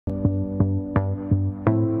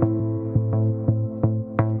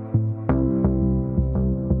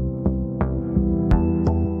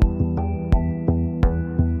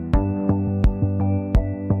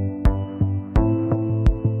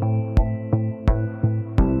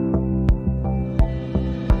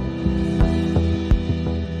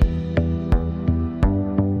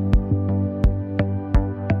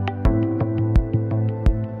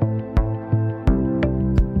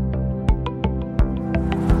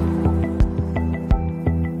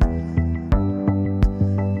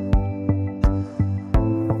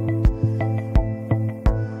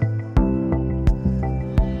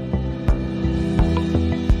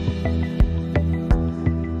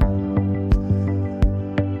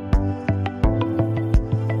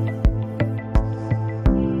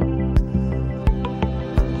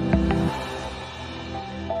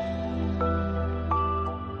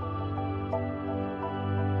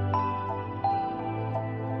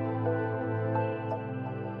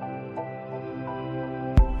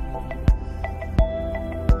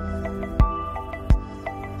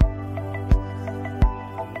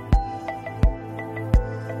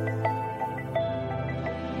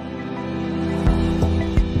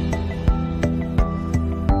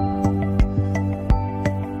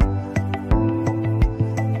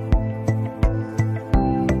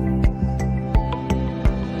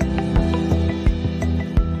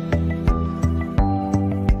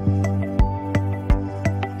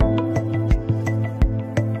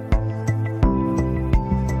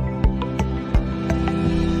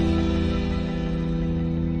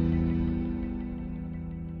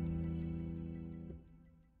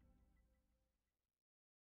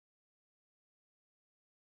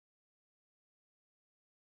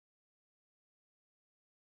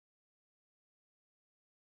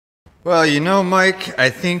Well, you know, Mike, I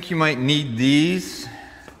think you might need these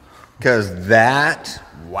because that,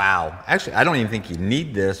 wow. Actually, I don't even think you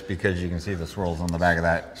need this because you can see the swirls on the back of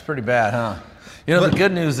that. It's pretty bad, huh? You know, the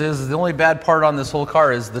good news is the only bad part on this whole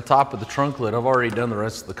car is the top of the trunk lid. I've already done the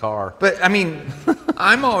rest of the car. But, I mean,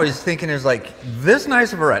 I'm always thinking is like this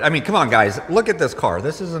nice of a ride. I mean, come on, guys. Look at this car.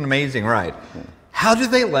 This is an amazing ride. How do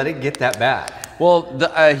they let it get that bad? Well,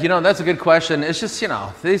 you know, that's a good question. It's just, you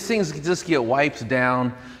know, these things just get wiped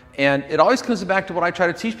down. And it always comes back to what I try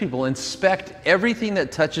to teach people. Inspect everything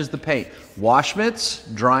that touches the paint. Wash mitts,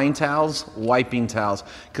 drying towels, wiping towels.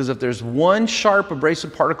 Because if there's one sharp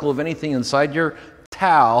abrasive particle of anything inside your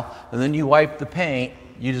towel, and then you wipe the paint,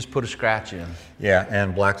 you just put a scratch in. Yeah,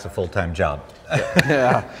 and black's a full-time job.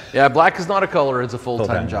 Yeah, black is not a color, it's a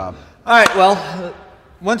full-time job. All right, well,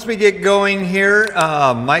 once we get going here,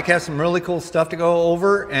 Mike has some really cool stuff to go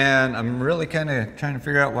over, and I'm really kind of trying to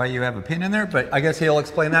figure out why you have a pin in there, but I guess he'll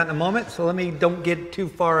explain that in a moment, so don't get too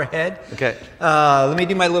far ahead. Okay. Let me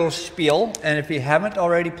do my little spiel, and if you haven't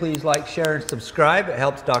already, please like, share, and subscribe. It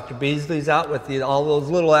helps Dr. Beasley's out with all those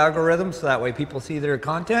little algorithms, so that way people see their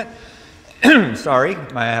content. Sorry,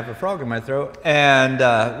 I have a frog in my throat. And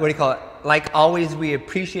what do you call it? Like always, we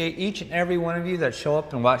appreciate each and every one of you that show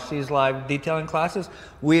up and watch these live detailing classes.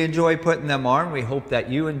 We enjoy putting them on. We hope that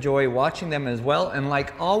you enjoy watching them as well. And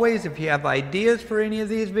like always, if you have ideas for any of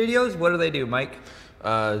these videos, what do, Mike?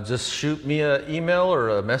 Just shoot me an email or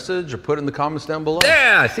a message or put it in the comments down below.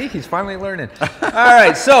 Yeah, see, he's finally learning. All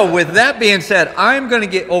right, so with that being said, I'm going to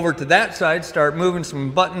get over to that side, start moving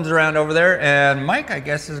some buttons around over there, and Mike, I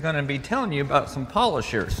guess, is going to be telling you about some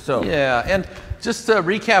polishers. So yeah, and just to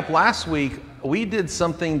recap, last week, we did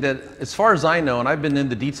something that, as far as I know, and I've been in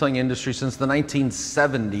the detailing industry since the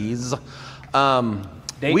 1970s.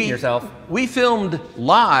 Dating yourself. We filmed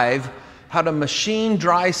live how to machine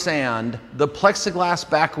dry sand the plexiglass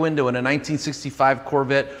back window in a 1965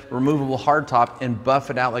 Corvette removable hardtop and buff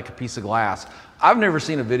it out like a piece of glass. I've never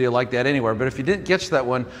seen a video like that anywhere, but if you didn't catch that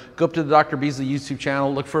one, go up to the Dr. Beasley YouTube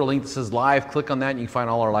channel, look for a link that says live, click on that, and you can find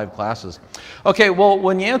all our live classes. Okay, well,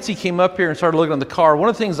 when Yancey came up here and started looking on the car, one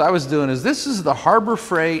of the things I was doing is this is the Harbor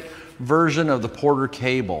Freight version of the Porter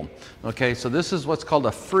cable. Okay, so this is what's called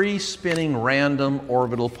a free spinning random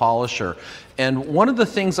orbital polisher. And one of the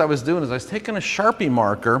things I was doing is I was taking a Sharpie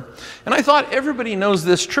marker, and I thought everybody knows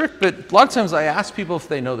this trick, but a lot of times I ask people if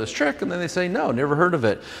they know this trick, and then they say, no, never heard of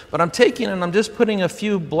it. But I'm taking and I'm just putting a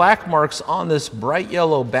few black marks on this bright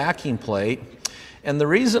yellow backing plate. And the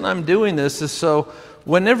reason I'm doing this is so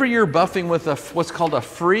whenever you're buffing with what's called a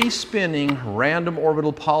free spinning random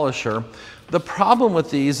orbital polisher, the problem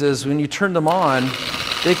with these is when you turn them on,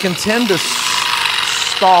 they can tend to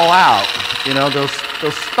stall out. You know, they'll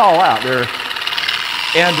stall out.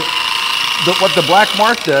 What the black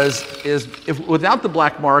mark does is, without the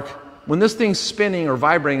black mark, when this thing's spinning or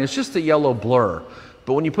vibrating, it's just a yellow blur.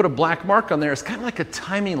 But when you put a black mark on there, it's kind of like a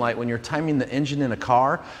timing light when you're timing the engine in a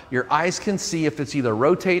car. Your eyes can see if it's either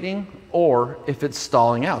rotating or if it's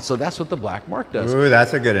stalling out. So that's what the black mark does. Ooh,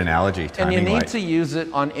 that's a good analogy. And you need to use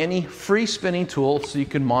it on any free spinning tool so you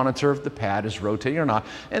can monitor if the pad is rotating or not.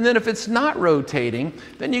 And then if it's not rotating,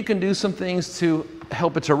 then you can do some things to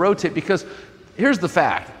help it to rotate, because here's the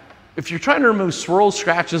fact. If you're trying to remove swirls,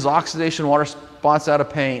 scratches, oxidation, water spots out of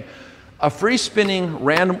paint, a free spinning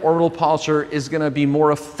random orbital polisher is going to be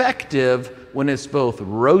more effective when it's both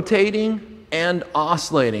rotating and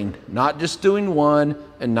oscillating, not just doing one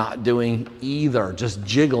and not doing either, just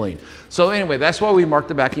jiggling. So anyway, that's why we marked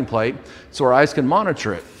the backing plate so our eyes can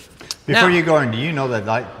monitor it. Before you go in, do you know that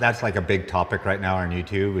that's like a big topic right now on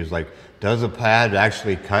YouTube, is like, does a pad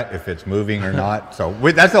actually cut if it's moving or not? So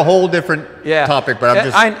that's a whole different topic, but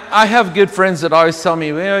I have good friends that always tell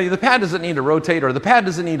me, well, the pad doesn't need to rotate or the pad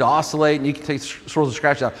doesn't need to oscillate and you can take swirls and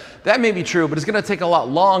scratches out. That may be true, but it's going to take a lot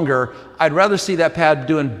longer. I'd rather see that pad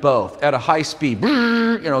doing both at a high speed,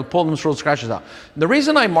 you know, pulling them swirls and scratches out. And the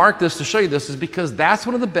reason I marked this to show you this is because that's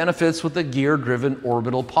one of the benefits with the gear-driven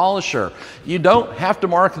orbital polisher. You don't have to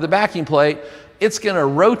mark the backing plate. It's going to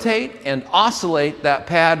rotate and oscillate that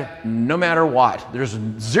pad no matter what. There's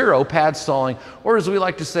zero pad stalling, or as we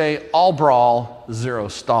like to say, all brawl, zero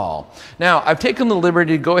stall. Now, I've taken the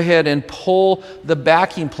liberty to go ahead and pull the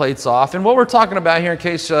backing plates off. And what we're talking about here, in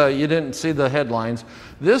case you didn't see the headlines,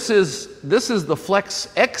 this is the Flex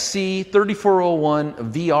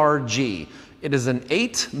XC3401 VRG. It is an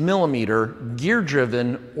 8mm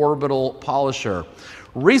gear-driven orbital polisher.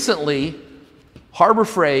 Recently, Harbor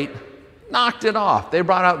Freight knocked it off. They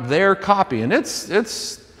brought out their copy, and it's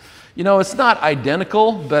you know, it's not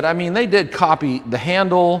identical, but I mean, they did copy the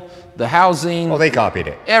handle, the housing. Oh, they copied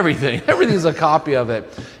it. Everything. Everything's a copy of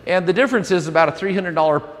it. And the difference is about a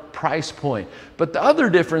 $300 price point. But the other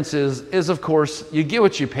difference is of course, you get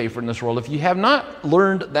what you pay for in this world. If you have not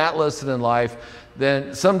learned that lesson in life,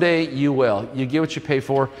 then someday you will. You get what you pay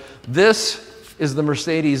for. This is the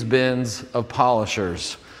Mercedes-Benz of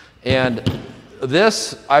polishers. And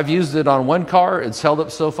this, I've used it on one car. It's held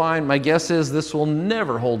up so fine. My guess is this will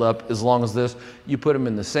never hold up as long as this. You put them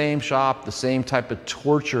in the same shop, the same type of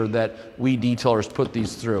torture that we detailers put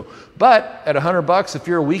these through. But at $100, if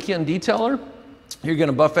you're a weekend detailer, you're going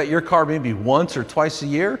to buffet your car maybe once or twice a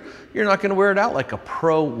year. You're not going to wear it out like a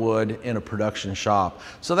pro would in a production shop.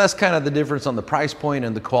 So that's kind of the difference on the price point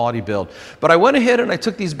and the quality build. But I went ahead and I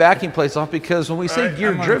took these backing plates off because when we say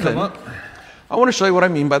gear driven, I want to show you what I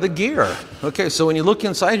mean by the gear. Okay, so when you look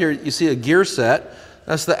inside here, you see a gear set.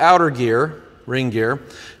 That's the outer gear, ring gear.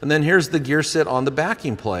 And then here's the gear set on the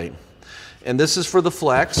backing plate. And this is for the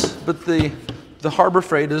flex, but the Harbor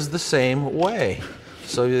Freight is the same way.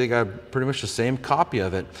 So they got pretty much the same copy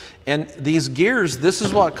of it. And these gears, this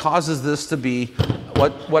is what causes this to be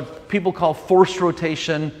what people call forced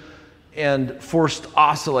rotation and forced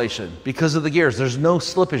oscillation because of the gears. There's no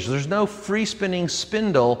slippage. There's no free spinning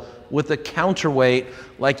spindle with a counterweight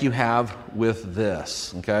like you have with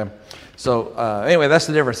this, okay? So anyway, that's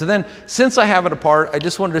the difference. And then since I have it apart, I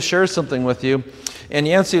just wanted to share something with you. And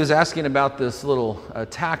Yancey was asking about this little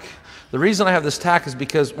tack. The reason I have this tack is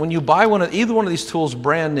because when you buy either one of these tools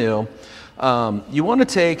brand new, you want to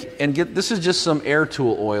take and get, this is just some air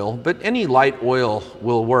tool oil, but any light oil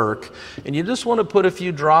will work. And you just want to put a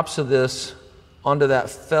few drops of this onto that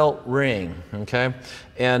felt ring, okay?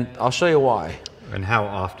 And I'll show you why. And how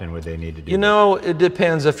often would they need to do You know, it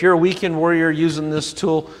depends. If you're a weekend warrior using this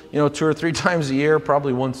tool, you know, 2 or 3 times a year,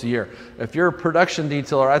 probably once a year. If you're a production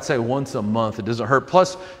detailer, I'd say once a month. It doesn't hurt.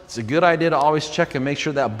 Plus, it's a good idea to always check and make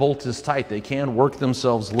sure that bolt is tight. They can work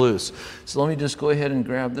themselves loose. So let me just go ahead and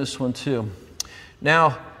grab this one too.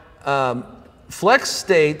 Now, Flex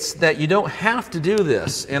states that you don't have to do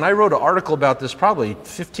this. And I wrote an article about this probably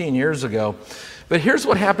 15 years ago. But here's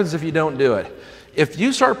what happens if you don't do it. If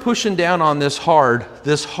you start pushing down on this hard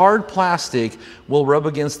plastic will rub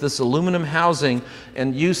against this aluminum housing.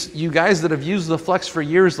 And you guys that have used the Flex for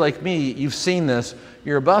years like me, you've seen this.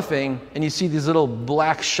 You're buffing and you see these little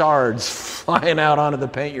black shards flying out onto the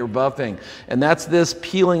paint you're buffing. And that's this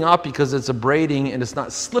peeling up because it's abrading and it's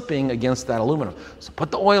not slipping against that aluminum. So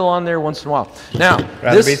put the oil on there once in a while. Now,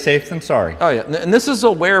 rather be safe than sorry. Oh yeah, and this is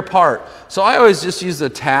a wear part. So I always just use a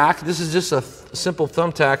tack. This is just a simple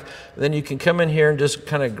thumbtack. Then you can come in here and just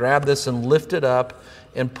kind of grab this and lift it up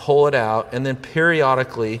and pull it out, and then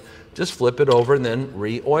periodically just flip it over and then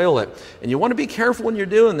re-oil it. And you want to be careful when you're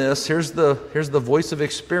doing this. Here's the voice of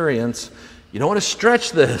experience. You don't want to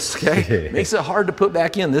stretch this, okay? Makes it hard to put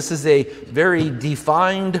back in. This is a very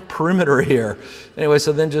defined perimeter here. Anyway,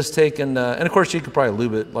 so then just take and of course you could probably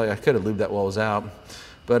lube it, like I could have lubed that while it was out.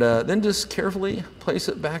 But then just carefully place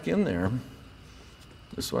it back in there.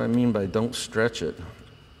 That's what I mean by don't stretch it.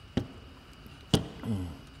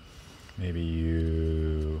 Maybe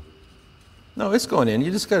you... No, it's going in.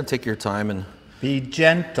 You just got to take your time and... Be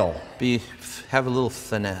gentle. Have a little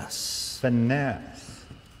finesse. Finesse.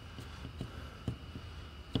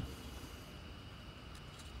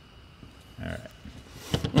 All right.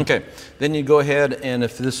 Okay, then you go ahead and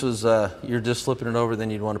if this was, you're just flipping it over,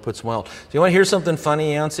 then you'd want to put some oil. Do you want to hear something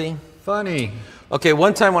funny, Yancey? Funny. Okay,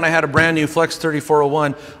 one time when I had a brand new Flex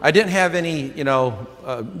 3401, I didn't have any, you know,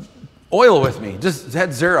 oil with me, just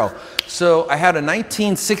had zero. So I had a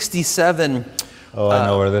 1967. Oh, I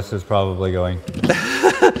know where this is probably going.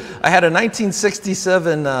 I had a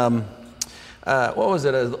 1967, what was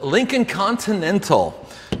it, a Lincoln Continental.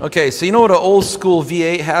 Okay, so you know what an old school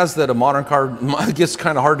V8 has that a modern car gets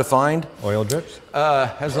kind of hard to find? Oil drips?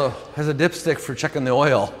 Has a dipstick for checking the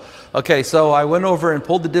oil. Okay, so I went over and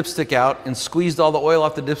pulled the dipstick out and squeezed all the oil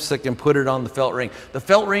off the dipstick and put it on the felt ring. The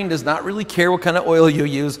felt ring does not really care what kind of oil you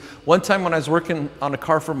use. One time when I was working on a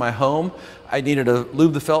car for my home, I needed to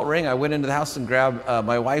lube the felt ring. I went into the house and grabbed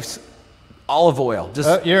my wife's olive oil.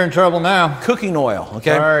 Just you're in trouble now. Cooking oil,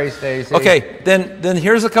 okay? Sorry, Stacy. Okay, then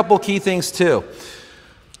here's a couple key things too.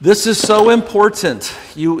 This is so important.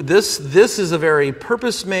 This is a very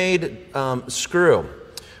purpose-made screw.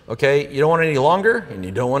 Okay, you don't want any longer and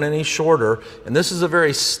you don't want any shorter. And this is a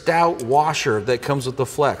very stout washer that comes with the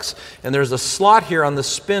Flex. And there's a slot here on the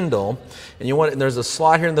spindle, and there's a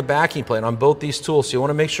slot here in the backing plate on both these tools. So you want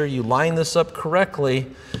to make sure you line this up correctly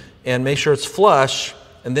and make sure it's flush,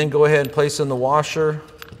 and then go ahead and place in the washer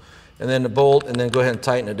and then the bolt, and then go ahead and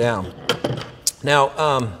tighten it down. Now,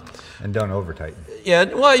 and don't over tighten. Yeah,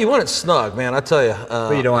 well, you want it snug, man, I tell you.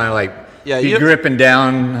 But you don't want to be gripping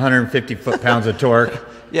down 150 foot-pounds of torque.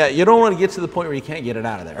 Yeah, you don't want to get to the point where you can't get it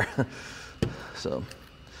out of there. So,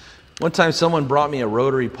 one time someone brought me a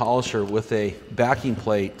rotary polisher with a backing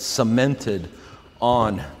plate cemented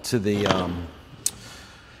on to the...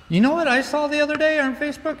 You know what I saw the other day on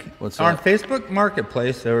Facebook? What's that? On Facebook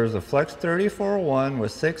Marketplace, there was a Flex 3401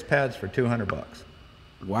 with 6 pads for $200.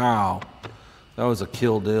 Wow, that was a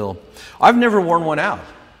kill deal. I've never worn one out.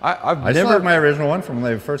 I never had my original one from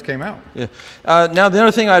when they first came out. Yeah. Now the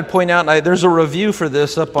other thing I'd point out, there's a review for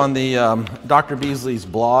this up on the Dr. Beasley's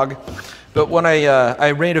blog. But when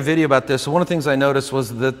I made a video about this, one of the things I noticed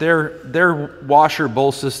was that their washer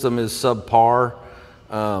bowl system is subpar.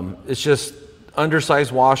 It's just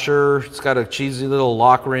undersized washer. It's got a cheesy little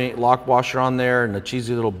lock washer on there and a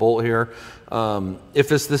cheesy little bolt here.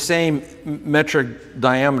 If it's the same metric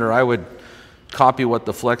diameter, I would copy what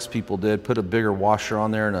the Flex people did, put a bigger washer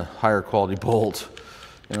on there and a higher quality bolt.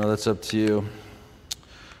 You know, that's up to you.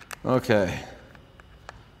 Okay.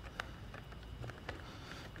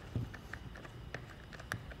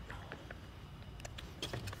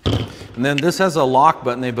 And then this has a lock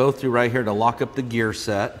button they both do right here to lock up the gear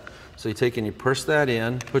set. So you take and you push that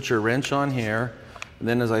in, put your wrench on here, and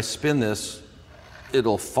then as I spin this,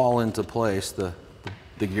 it'll fall into place, the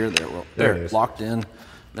gear there. Well, there it is. Locked in.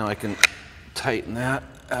 Now I can tighten that.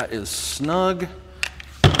 That is snug.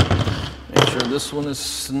 Make sure this one is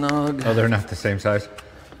snug. Oh, they're not the same size?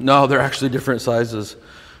 No, they're actually different sizes.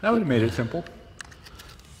 That would have made it simple.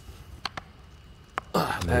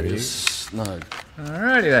 That is snug.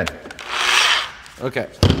 Alrighty then. Okay.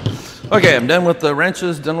 Okay, I'm done with the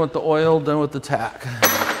wrenches, done with the oil, done with the tack.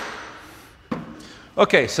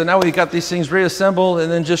 Okay, so now we've got these things reassembled,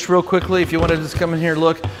 and then just real quickly, if you want to just come in here and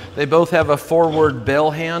look, they both have a forward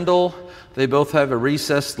bell handle. They both have a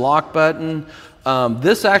recessed lock button.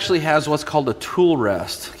 This actually has what's called a tool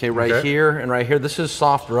rest, okay, right here and right here. This is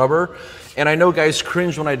soft rubber. And I know guys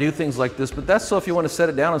cringe when I do things like this, but that's so if you want to set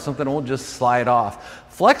it down on something, it won't just slide off.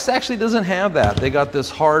 Flex actually doesn't have that. They got this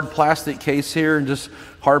hard plastic case here and just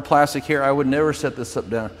hard plastic here. I would never set this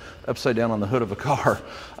upside down on the hood of a car.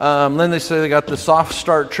 Then they say they got the soft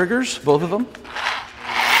start triggers, both of them.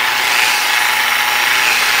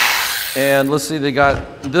 And let's see, they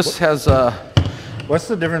got, this has a... What's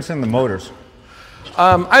the difference in the motors?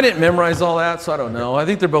 I didn't memorize all that, so I don't know. I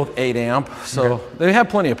think they're both 8 amp, so they have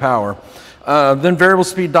plenty of power. Then variable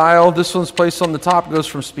speed dial. This one's placed on the top, goes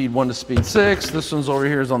from speed 1 to speed 6. This one's over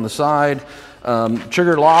here is on the side.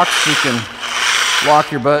 Trigger locks, you can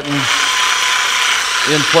lock your button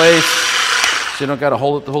in place, so you don't got to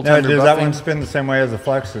hold it the whole time. Now, does that one spin the same way as the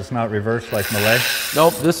Flex? It's not reversed like Malay?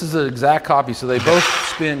 Nope, this is an exact copy, so they both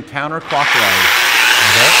spin counterclockwise.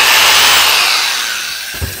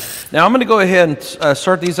 Now I'm going to go ahead and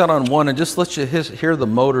start these out on one and just let you hear the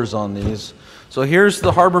motors on these. So here's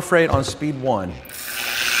the Harbor Freight on speed 1.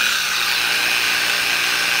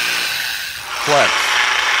 Flex.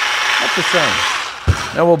 That's the same.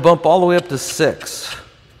 Now we'll bump all the way up to 6.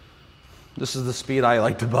 This is the speed I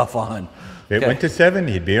like to buff on. If it went to 7,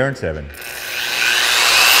 he'd be on 7.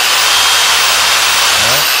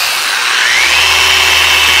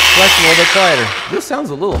 Flex a little bit quieter. This sounds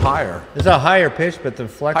a little higher. It's a higher pitch, but the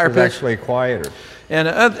Flex is actually quieter. And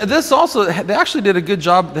this also, they actually did a good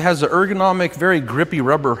job. It has an ergonomic, very grippy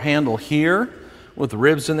rubber handle here with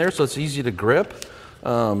ribs in there, so it's easy to grip.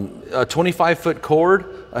 A 25-foot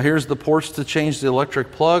cord. Here's the ports to change the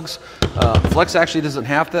electric plugs. Flex actually doesn't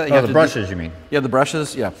have that. You have the brushes, you mean? Yeah, the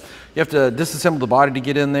brushes, yeah. You have to disassemble the body to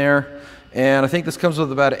get in there. And I think this comes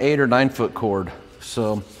with about an 8 or 9-foot cord.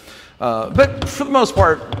 So, but for the most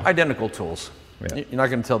part, identical tools. Yeah. You're not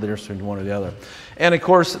going to tell the difference between one or the other. And of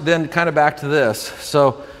course, then kind of back to this.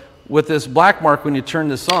 So with this black mark, when you turn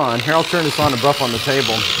this on, here I'll turn this on and buff on the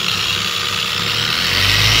table.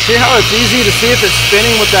 See how it's easy to see if it's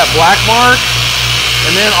spinning with that black mark?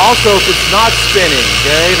 And then also if it's not spinning,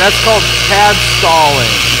 okay? That's called pad stalling.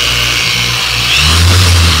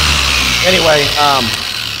 Anyway,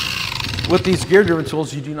 with these gear-driven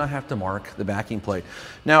tools, you do not have to mark the backing plate.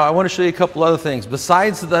 Now, I want to show you a couple other things.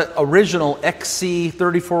 Besides the original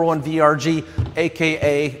XC341 VRG,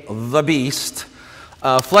 aka the Beast,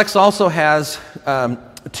 Flex also has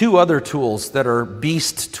 2 other tools that are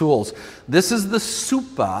Beast tools. This is the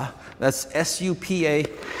Supa, that's S-U-P-A,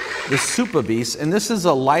 the Supa Beast, and this is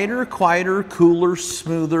a lighter, quieter, cooler,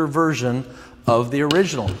 smoother version of the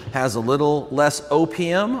original. Has a little less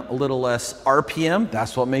OPM, a little less RPM.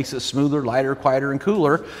 That's what makes it smoother, lighter, quieter, and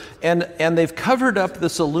cooler. And they've covered up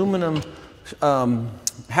this aluminum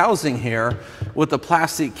housing here with a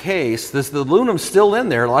plastic case. The aluminum's still in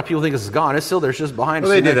there. A lot of people think it's gone. It's still there. It's just behind.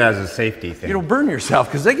 Well, they did that as a safety thing. You don't burn yourself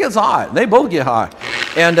because it gets hot. They both get hot.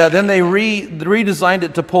 And then they redesigned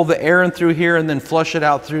it to pull the air in through here and then flush it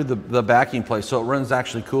out through the backing plate, so it runs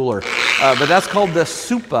actually cooler. But that's called the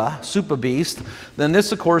Super Beast. Then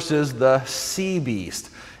this, of course, is the Sea Beast.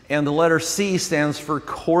 And the letter C stands for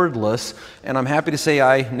cordless. And I'm happy to say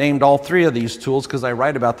I named all three of these tools because I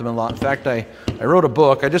write about them a lot. In fact, I wrote a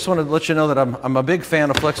book. I just wanted to let you know that I'm a big fan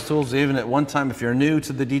of flex tools. Even at one time, if you're new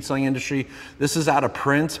to the detailing industry, this is out of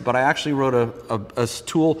print, but I actually wrote a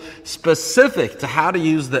tool specific to how to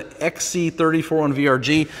use the XC341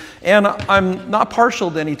 VRG. And I'm not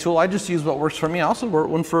partial to any tool. I just use what works for me. I also wrote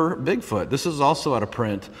one for Bigfoot. This is also out of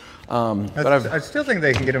print. But I still think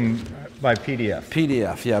they can get them by PDF.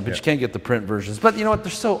 PDF, yeah, but you can't get the print versions. But you know what?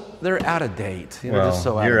 They're out of date. You know, well, just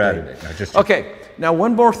so you're out of date. Okay, now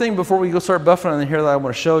one more thing before we go start buffing on here that I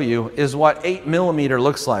want to show you is what 8mm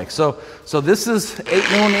looks like. So this is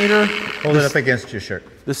 8mm. Hold it up against your shirt.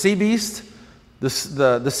 The Sea Beast, the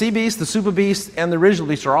Sea Beast, the Super Beast, and the Original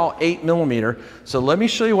Beast are all 8mm. So let me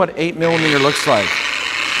show you what 8mm looks like.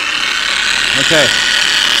 Okay.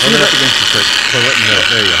 Hold it up against your shirt.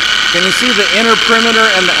 There you go. Can you see the inner perimeter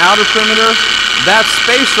and the outer perimeter? That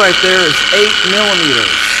space right there is 8mm.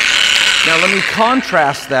 Now let me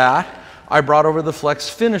contrast that. I brought over the Flex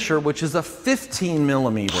Finisher, which is a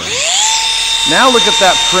 15mm. Now look at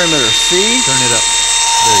that perimeter, see? Turn it up.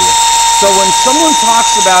 There you go. So when someone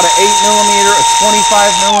talks about an 8mm, a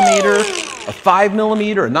 25mm, a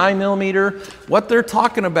 5mm, a 9mm, what they're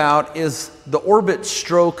talking about is the orbit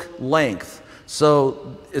stroke length.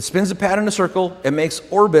 So it spins the pad in a circle, it makes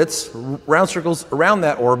orbits, round circles around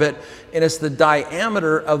that orbit, and it's the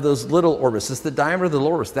diameter of those little orbits. It's the diameter of the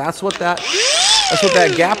little orbits. That's what that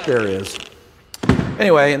gap there is.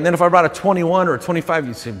 Anyway, and then if I brought a 21 or a 25,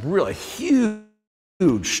 you'd see really huge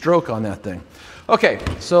stroke on that thing. Okay,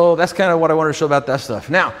 so that's kind of what I wanted to show about that stuff.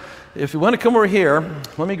 Now, if you want to come over here,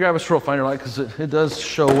 let me grab a stroke finder light because it does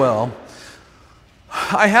show well.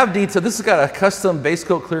 I have detail. This has got a custom base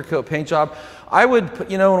coat, clear coat paint job. I would,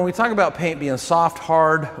 you know, when we talk about paint being soft,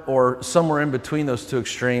 hard, or somewhere in between those two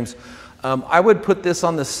extremes, I would put this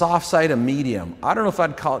on the soft side of medium. I don't know if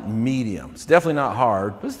I'd call it medium. It's definitely not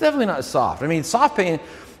hard, but it's definitely not soft. I mean, soft paint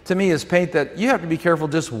to me is paint that you have to be careful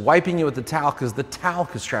just wiping it with the towel because the towel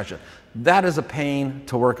could scratch it. That is a pain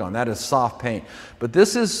to work on. That is soft paint. But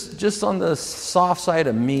this is just on the soft side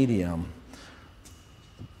of medium.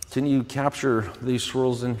 Can you capture these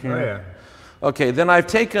swirls in here? Oh, yeah. Okay, then I've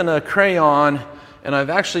taken a crayon and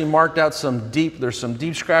I've actually marked out there's some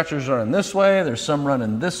deep scratchers running this way, there's some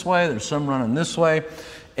running this way, there's some running this way.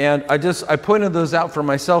 And I pointed those out for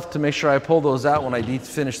myself to make sure I pull those out when I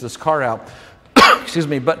finish this car out. Excuse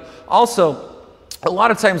me, but also, a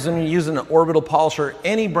lot of times when you're using an orbital polisher,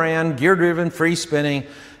 any brand, gear driven, free spinning,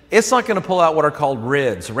 it's not gonna pull out what are called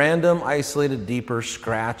RIDs, random isolated deeper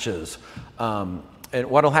scratches. And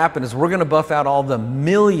what'll happen is we're gonna buff out all the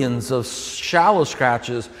millions of shallow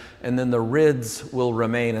scratches and then the RIDs will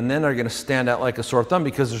remain and then they're gonna stand out like a sore thumb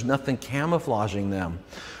because there's nothing camouflaging them.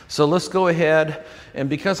 So let's go ahead, and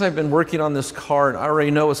because I've been working on this car and I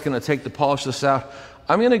already know what's gonna take to polish this out,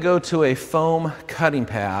 I'm gonna go to a foam cutting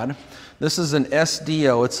pad. This is an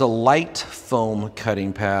SDO, it's a light foam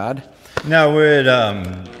cutting pad. Now with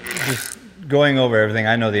just going over everything,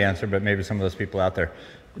 I know the answer, but maybe some of those people out there.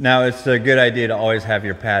 Now, it's a good idea to always have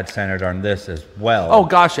your pad centered on this as well. Oh,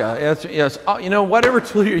 gosh, yeah. Yes. You know, whatever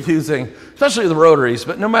tool you're using, especially the rotaries,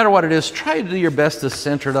 but no matter what it is, try to do your best to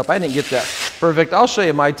center it up. I didn't get that perfect. I'll show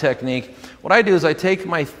you my technique. What I do is I take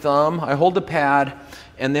my thumb, I hold the pad,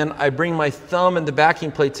 and then I bring my thumb and the backing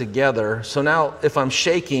plate together. So now if I'm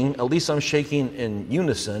shaking, at least I'm shaking in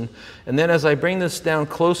unison. And then as I bring this down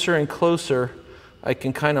closer and closer, I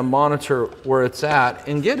can kind of monitor where it's at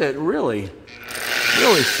and get it really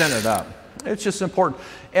centered up. It's just important.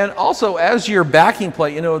 And also, as your backing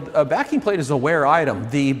plate, you know, a backing plate is a wear item.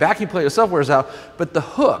 The backing plate itself wears out, but the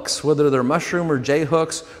hooks, whether they're mushroom or J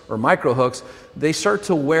hooks or micro hooks, they start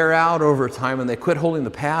to wear out over time and they quit holding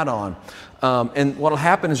the pad on. And what'll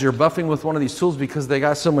happen is you're buffing with one of these tools because they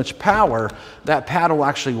got so much power, that pad will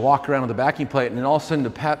actually walk around on the backing plate and then all of a sudden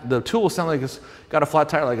the tool will sound like it's got a flat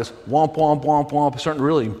tire, like it's womp, womp, womp, womp, starting to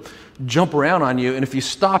really jump around on you. And if you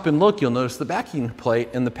stop and look, you'll notice the backing plate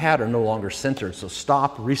and the pad are no longer centered. So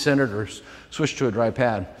stop, recenter, or switch to a dry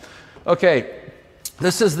pad. Okay,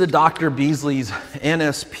 this is the Dr. Beasley's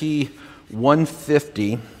NSP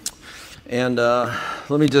 150. And let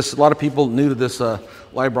me just, a lot of people new to this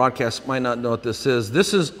live broadcast might not know what this is.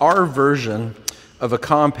 This is our version of a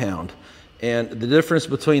compound. And the difference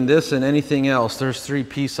between this and anything else, there's 3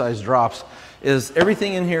 pea-sized drops, is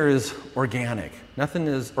everything in here is organic. Nothing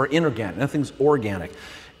is, or inorganic, nothing's organic.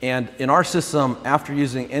 And in our system, after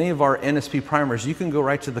using any of our NSP primers, you can go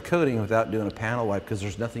right to the coating without doing a panel wipe because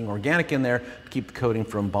there's nothing organic in there to keep the coating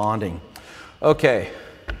from bonding. Okay.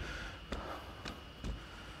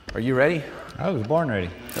 Are you ready? I was born ready.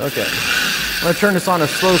 Okay. I'm going to turn this on a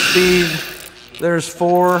slow speed. There's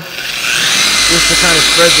 4, just to kind of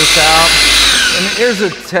spread this out. And here's a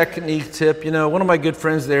technique tip. You know, one of my good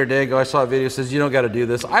friends the other day ago, I saw a video that says, you don't got to do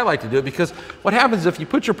this. I like to do it because what happens if you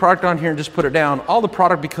put your product on here and just put it down, all the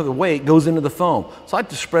product, because of the weight, goes into the foam. So I like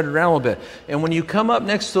to spread it around a little bit. And when you come up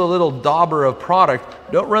next to a little dauber of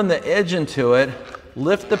product, don't run the edge into it.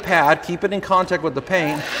 Lift the pad, keep it in contact with the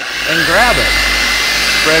paint, and grab it.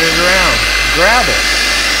 Spread it around. Grab it.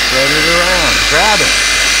 Spread it around. Grab it.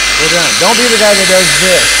 Put it down. Don't be the guy that does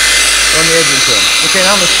this. On the edge into it. Okay,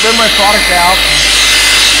 now I'm going to spread my product out.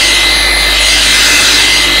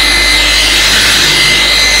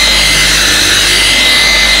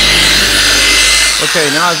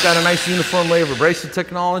 Okay, now I've got a nice uniform layer of abrasive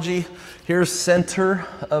technology. Here's center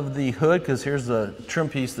of the hood, because here's the trim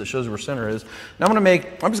piece that shows where center is. Now I'm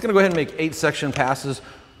just going to go ahead and make 8 section passes.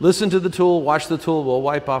 Listen to the tool, watch the tool, we'll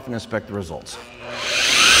wipe off and inspect the results.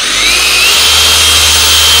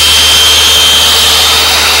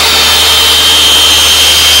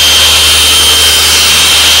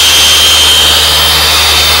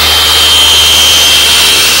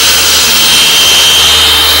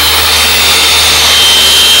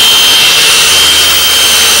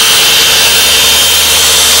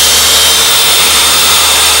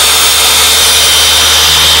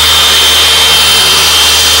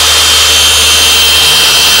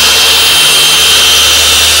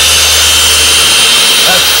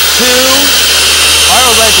 I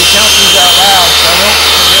always like to count these out loud so I don't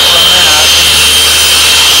forget where I'm at.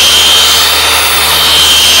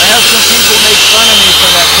 I have some people make fun of me for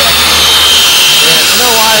that technique. And you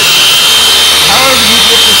know what? However you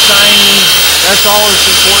get the shiny, that's all that's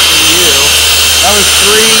important to you. That was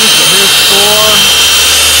 3, so here's 4.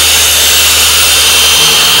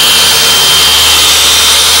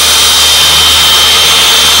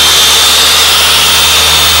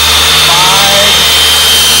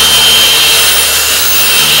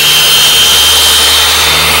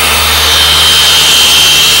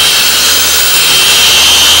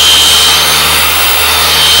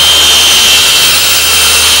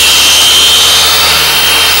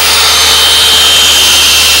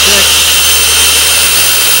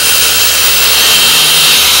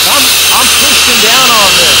 Down on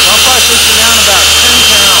this. I'm probably pushing down about 10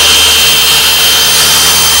 pounds.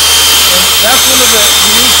 And that's one of the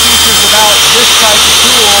unique features about this type of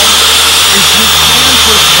tool is you can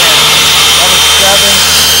push down. That was 7,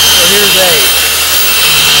 so here's 8.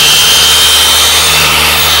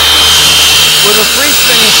 With a free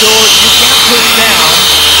spinning tool, you can't push down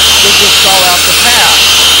to just stall out the pad.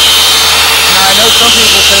 Now I know some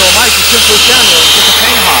people say, well Mike, you shouldn't push down, you'll get the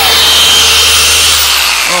paint hot.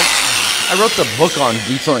 Well, I wrote the book on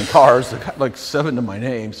detailing cars. I've got like 7 to my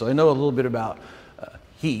name, so I know a little bit about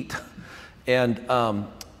heat. And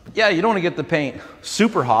yeah, you don't want to get the paint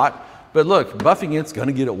super hot, but look, buffing it's going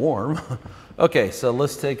to get it warm. Okay, so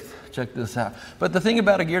let's check this out. But the thing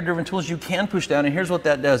about a gear-driven tool is you can push down, and here's what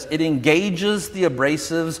that does. It engages the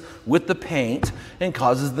abrasives with the paint and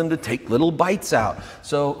causes them to take little bites out.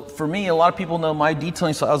 So for me, a lot of people know my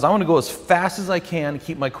detailing styles. I want to go as fast as I can to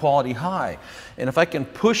keep my quality high. And if I can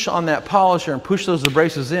push on that polisher and push those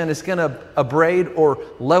abrasives in, it's going to abrade or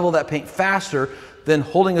level that paint faster than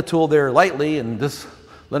holding a tool there lightly and just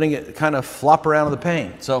letting it kind of flop around in the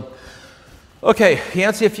paint. So, okay,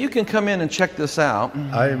 Yancey, if you can come in and check this out.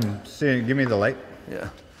 I'm seeing, give me the light. Yeah.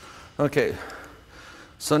 Okay.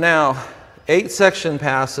 So now, 8 section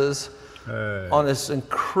passes on this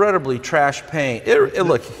incredibly trash paint.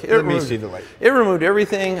 Let me see the light. It removed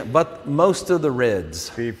everything but most of the rids.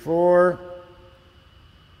 Before.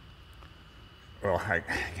 Well,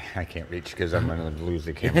 I can't reach because I'm going to lose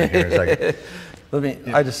the camera here in a second.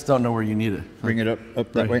 Yeah. I just don't know where you need it. Bring it up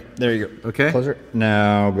that way. There you go. Okay. Closer.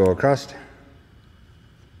 Now go across.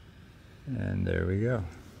 And there we go.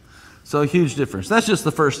 So a huge difference. That's just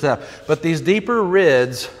the first step. But these deeper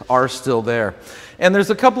rids are still there. And there's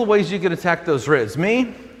a couple of ways you can attack those rids.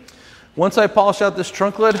 Me, once I polish out this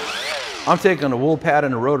trunk lid, I'm taking a wool pad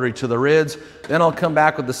and a rotary to the rids. Then I'll come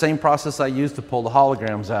back with the same process I used to pull the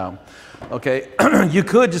holograms out. Okay, you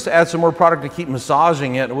could just add some more product to keep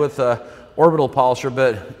massaging it with a orbital polisher,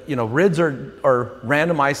 but you know, rids are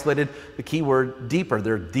random isolated. The key word, deeper.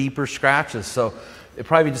 They're deeper scratches. So it'd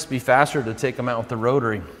probably just be faster to take them out with the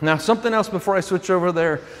rotary. Now, something else before I switch over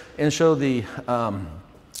there and show the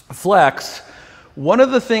flex. One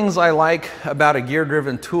of the things I like about a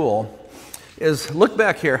gear-driven tool is look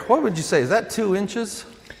back here. What would you say? Is that 2 inches?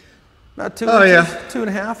 About 2 inches? Oh, yeah.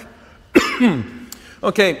 2.5?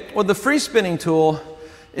 Okay, well, the free spinning tool,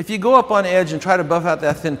 if you go up on edge and try to buff out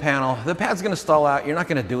that thin panel, the pad's gonna stall out. You're not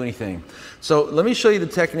gonna do anything. So let me show you the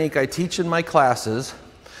technique I teach in my classes.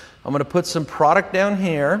 I'm gonna put some product down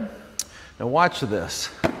here. Now watch this.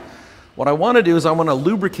 What I wanna do is I wanna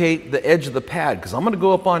lubricate the edge of the pad because I'm gonna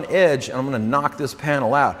go up on edge and I'm gonna knock this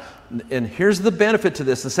panel out. And here's the benefit to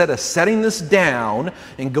this. Instead of setting this down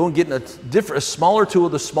and going getting a smaller tool,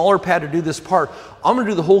 the smaller pad to do this part, I'm gonna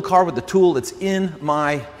do the whole car with the tool that's in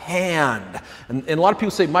my hand. And a lot of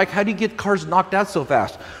people say, Mike, how do you get cars knocked out so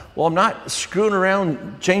fast? Well, I'm not screwing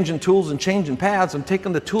around changing tools and changing pads. I'm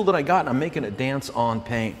taking the tool that I got and I'm making it dance on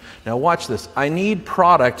paint. Now watch this. I need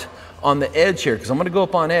product on the edge here because I'm gonna go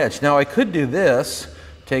up on edge. Now I could do this,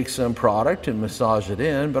 take some product and massage it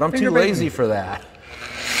in, but I'm too lazy for that.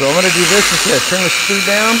 So I'm gonna do this instead. Turn the speed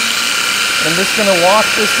down. I'm just gonna walk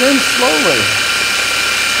this in slowly.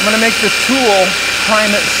 I'm gonna make the tool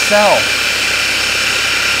prime itself.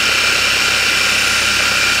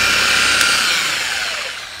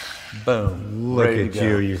 Boom. Look at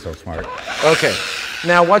you, you're so smart. Okay,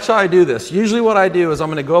 now watch how I do this. Usually what I do is I'm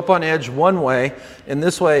gonna go up on edge one way, and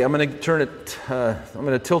this way I'm gonna turn it, I'm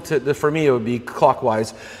gonna tilt it, for me it would be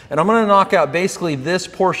clockwise, and I'm gonna knock out basically this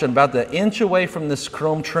portion, about the inch away from this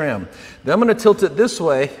chrome trim. Then I'm gonna tilt it this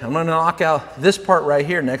way, I'm gonna knock out this part right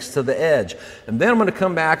here next to the edge. And then I'm gonna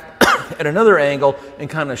come back at another angle and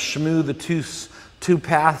kind of schmoo the two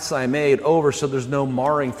paths I made over so there's no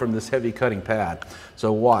marring from this heavy cutting pad.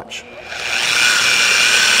 So watch.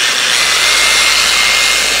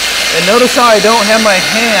 And notice how I don't have my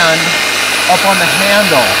hand up on the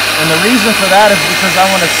handle. And the reason for that is because I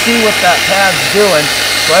want to see what that pad's doing,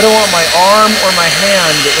 so I don't want my arm or my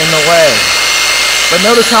hand in the way. But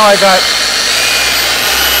notice how I got,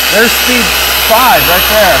 there's speed 5 right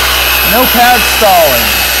there. No pad stalling.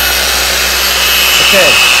 Okay,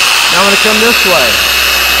 now I'm going to come this way.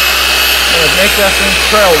 I'm going to make that thing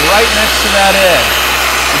trail right next to that edge.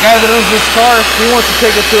 The guy that owns this car, he wants to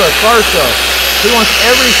take it to a car show. He wants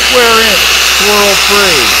every square inch swirl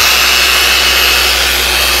free.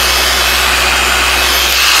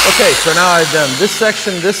 Okay, so now I've done this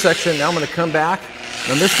section. Now I'm going to come back.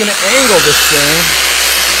 And I'm just going to angle this thing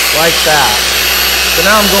like that. So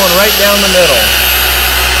now I'm going right down the middle.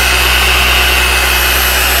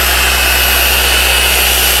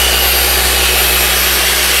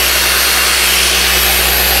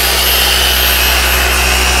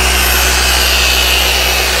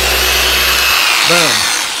 Boom.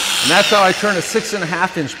 And that's how I turn a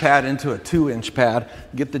 6.5 inch pad into a 2 inch pad,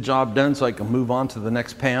 get the job done so I can move on to the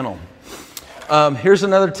next panel. Here's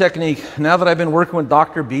another technique. Now that I've been working with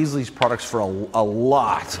Dr. Beasley's products for a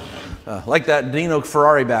lot, like that Dino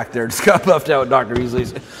Ferrari back there, just got buffed out with Dr.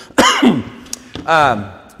 Beasley's.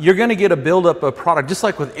 You're gonna get a buildup of product, just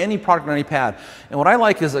like with any product on any pad. And what I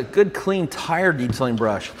like is a good clean tire detailing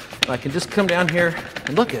brush. And I can just come down here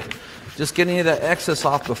and look at it. Just get any of that excess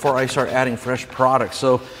off before I start adding fresh products.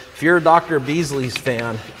 So if you're a Dr. Beasley's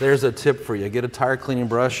fan, there's a tip for you. Get a tire cleaning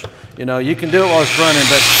brush. You know, you can do it while it's running,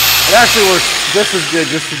 but it actually works just as good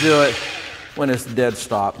just to do it when it's dead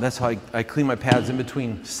stop. That's how I clean my pads in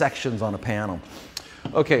between sections on a panel.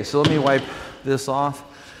 Okay, so let me wipe this off.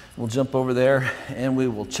 We'll jump over there and we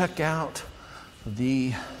will check out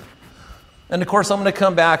the... And of course, I'm going to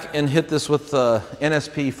come back and hit this with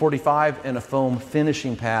NSP 45 and a foam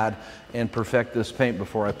finishing pad and perfect this paint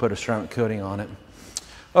before I put a ceramic coating on it.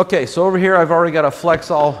 Okay, so over here I've already got a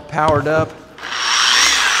flex all powered up.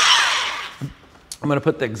 I'm going to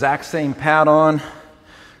put the exact same pad on,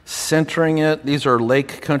 centering it. These are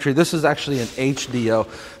Lake Country. This is actually an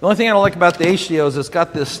HDO. The only thing I don't like about the HDO is it's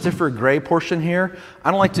got this stiffer gray portion here.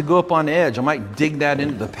 I don't like to go up on edge. I might dig that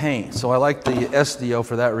into the paint. So I like the SDO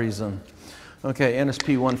for that reason. Okay,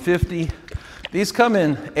 NSP 150. These come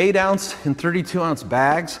in 8 ounce and 32 ounce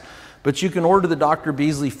bags, but you can order the Dr.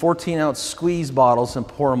 Beasley 14 ounce squeeze bottles and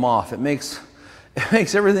pour them off. It makes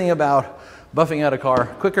everything about buffing out a car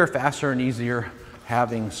quicker, faster, and easier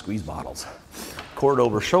having squeeze bottles. Cord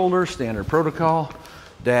over shoulder, standard protocol.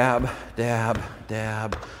 Dab, dab,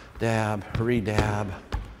 dab, dab, re-dab.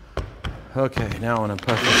 Okay, now I'm gonna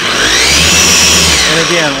push it. And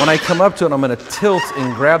again, when I come up to it, I'm gonna tilt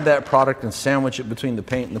and grab that product and sandwich it between the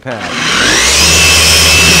paint and the pad.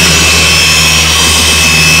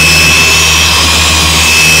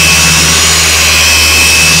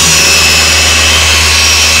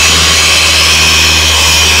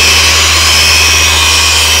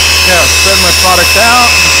 Yeah, spread my product out.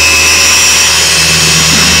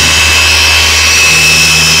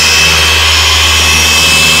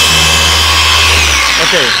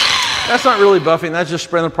 Okay, that's not really buffing, that's just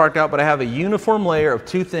spraying the product out, but I have a uniform layer of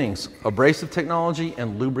two things, abrasive technology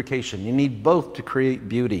and lubrication. You need both to create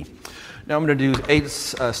beauty. Now I'm gonna do 8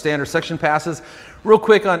 standard section passes. Real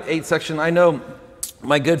quick on 8 section, I know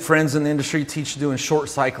my good friends in the industry teach doing short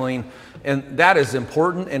cycling, and that is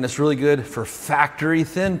important and it's really good for factory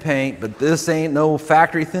thin paint, but this ain't no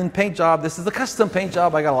factory thin paint job. This is a custom paint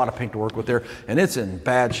job. I got a lot of paint to work with there and it's in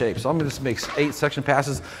bad shape. So I'm gonna just make 8 section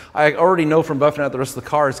passes. I already know from buffing out the rest of the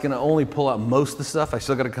car, it's gonna only pull out most of the stuff. I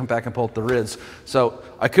still gotta come back and pull out the rids. So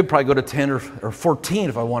I could probably go to 10 or 14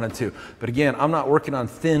 if I wanted to. But again, I'm not working on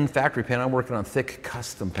thin factory paint, I'm working on thick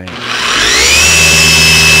custom paint.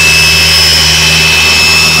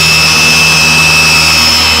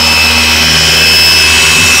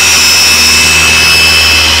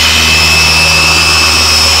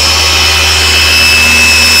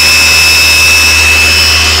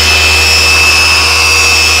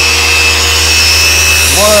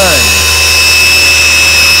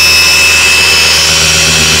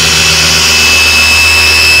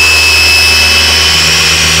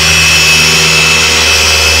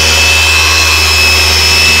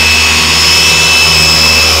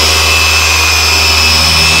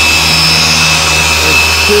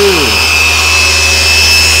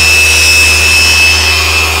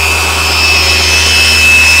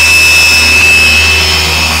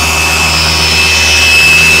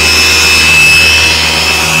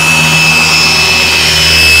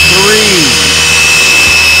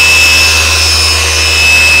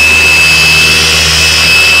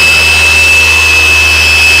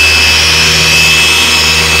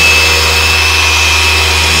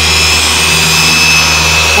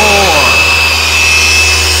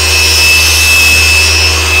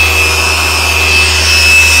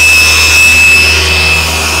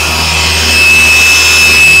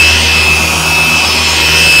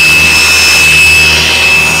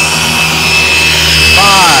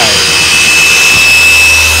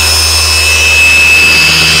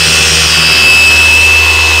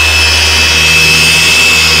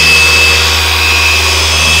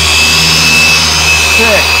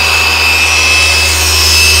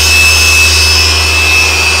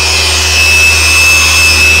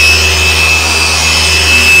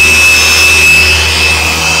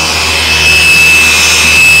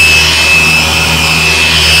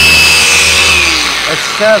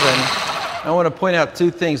 I want to point out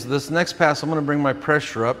 2 things. This next pass, I'm going to bring my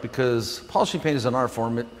pressure up because polishing paint is an art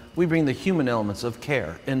form. We bring the human elements of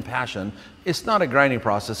care and passion. It's not a grinding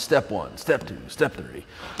process, step 1, step 2, step 3.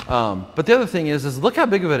 But the other thing is look how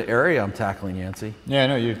big of an area I'm tackling, Yancey. Yeah, I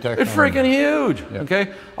know you're tackling. It's freaking huge, Yep.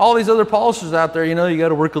 okay? All these other polishers out there, you know, you got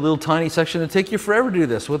to work a little tiny section. It'll take you forever to do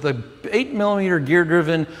this. With a 8mm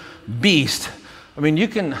gear-driven beast, I mean,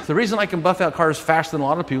 the reason I can buff out cars faster than a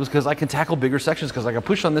lot of people is because I can tackle bigger sections because I can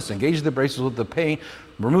push on this, engage the braces with the paint,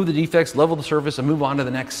 remove the defects, level the surface, and move on to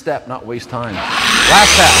the next step, not waste time.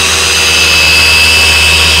 Last pass.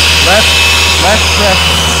 Less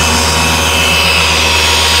pressure.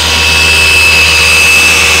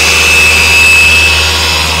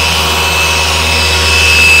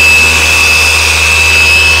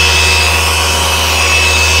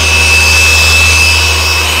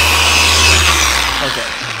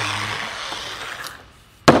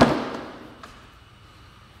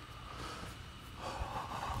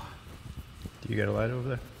 You got a light over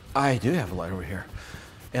there? I do have a light over here.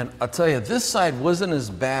 And I'll tell you, this side wasn't as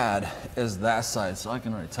bad as that side, so I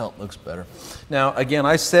can already tell it looks better. Now, again,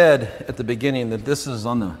 I said at the beginning that this is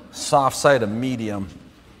on the soft side of medium,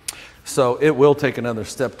 so it will take another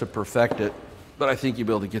step to perfect it, but I think you'll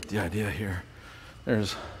be able to get the idea here.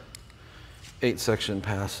 There's 8 section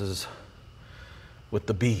passes with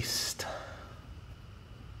the beast.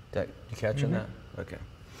 You catching that? Okay.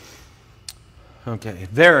 Okay,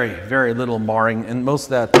 very, very little marring, and most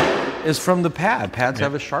of that is from the pad. Pads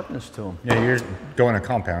have a sharpness to them. Yeah, you're going a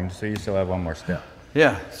compound, so you still have one more step.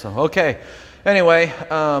 Yeah, so, okay. Anyway,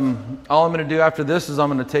 all I'm going to do after this is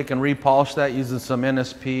I'm going to take and repolish that using some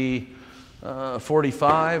NSP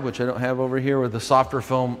 45, which I don't have over here, with the softer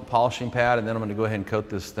foam polishing pad, and then I'm going to go ahead and coat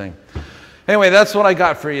this thing. Anyway, that's what I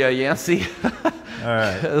got for you, Yancey. All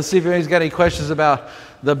right. Let's see if anybody's got any questions about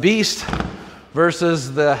the Beast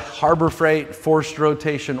versus the Harbor Freight forced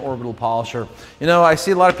rotation orbital polisher. You know, I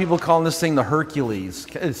see a lot of people calling this thing the Hercules.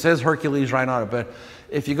 It says Hercules right on it, but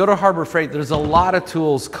if you go to Harbor Freight, there's a lot of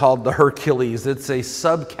tools called the Hercules. It's a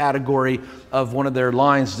subcategory of one of their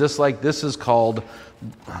lines, just like this is called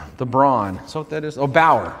the Braun. So what that is? Oh,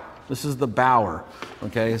 Bauer. This is the Bauer.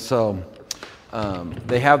 Okay, so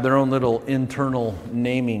they have their own little internal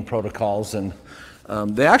naming protocols, and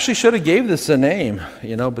They actually should have gave this a name,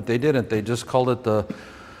 you know, but they didn't. They just called it the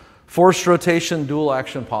Forced Rotation Dual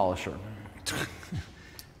Action Polisher.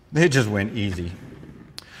 They just went easy.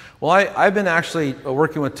 Well, I've been actually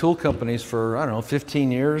working with tool companies for, I don't know,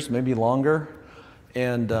 15 years, maybe longer.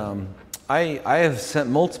 And I have sent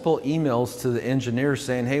multiple emails to the engineers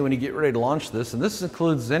saying, hey, when you get ready to launch this, and this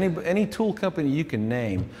includes any tool company you can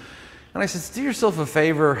name. And I said, do yourself a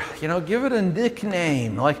favor, you know, give it a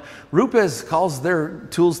nickname. Like Rupes calls their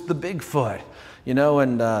tools the Bigfoot, you know,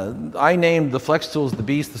 and I named the Flex tools the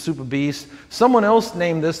Beast, the Super Beast. Someone else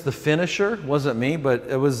named this the Finisher. Wasn't me, but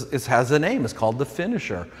it has a name. It's called the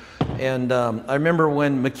Finisher. And I remember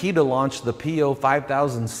when Makita launched the PO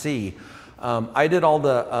 5000C, I did all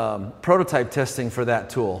the prototype testing for that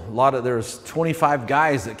tool. There's 25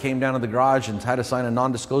 guys that came down to the garage and had to sign a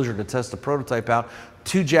non-disclosure to test the prototype out.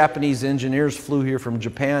 2 Japanese engineers flew here from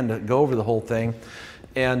Japan to go over the whole thing.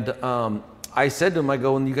 And I said to them, I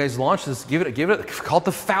go, when you guys launch this, call it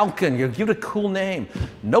the Falcon. You know, give it a cool name.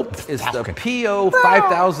 Nope, it's the PO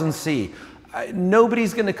 5000C.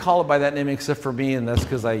 Nobody's going to call it by that name except for me, and that's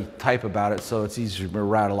because I type about it, so it's easier to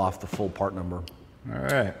rattle off the full part number. All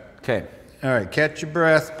right. Okay. All right, catch your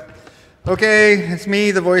breath. Okay, it's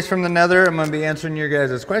me, the voice from the nether. I'm going to be answering your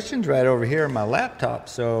guys' questions right over here on my laptop.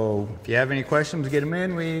 So if you have any questions, get them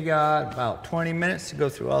in. We got about 20 minutes to go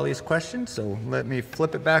through all these questions. So let me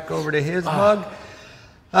flip it back over to his mug.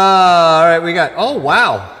 All right, we got, oh,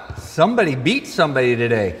 wow. Somebody beat somebody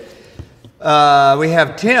today. We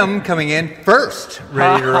have Tim coming in first,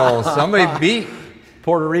 ready to roll. Somebody beat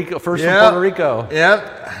Puerto Rico, first from Puerto Rico.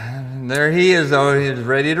 Yep. There he is, though. He's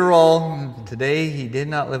ready to roll. Today, he did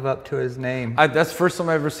not live up to his name. That's the first time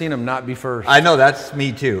I've ever seen him not be first. I know, that's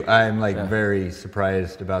me too. I'm like very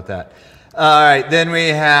surprised about that. All right, then we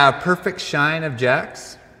have Perfect Shine of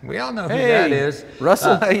Jax. We all know who that is.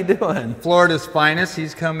 Russell, how you doing? Florida's finest.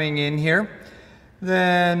 He's coming in here.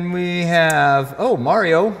 Then we have, oh,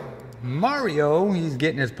 Mario. Mario, he's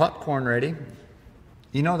getting his popcorn ready.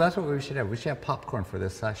 You know, that's what we should have. We should have popcorn for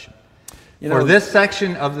this session. You know, for this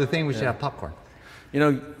section of the thing, we should have popcorn. You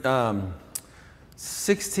know,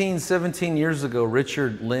 16, 17 years ago,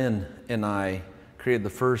 Richard Lynn and I created the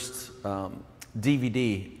first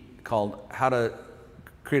DVD called How to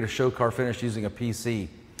Create a Show Car Finish Using a PC.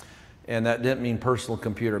 And that didn't mean personal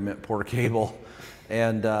computer, it meant port cable.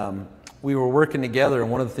 And we were working together,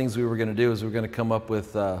 and one of the things we were going to do is we were going to come up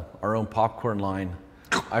with our own popcorn line.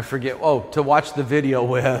 I forget, to watch the video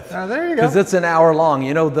with. Oh, there you go. Because it's an hour long.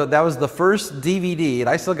 You know, that was the first DVD, and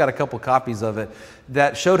I still got a couple copies of it,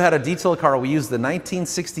 that showed how to detail a car. We used the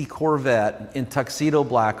 1960 Corvette in tuxedo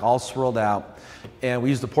black, all swirled out, and we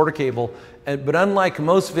used the porter cable. But unlike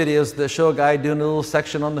most videos that show a guy doing a little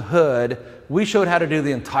section on the hood, we showed how to do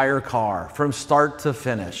the entire car from start to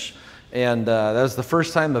finish. And that was the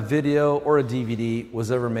first time a video or a DVD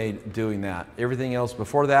was ever made doing that. Everything else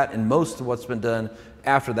before that, and most of what's been done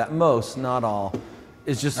after that, most, not all,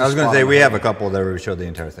 is just. I was going to say, we have a couple that we showed the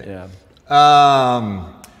entire thing. Yeah.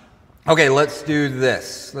 Okay, let's do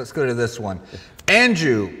this. Let's go to this one.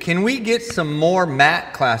 Andrew, can we get some more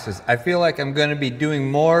matte classes? I feel like I'm going to be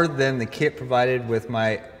doing more than the kit provided with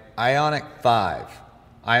my Ioniq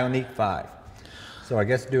 5. So I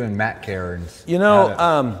guess doing matte care and. You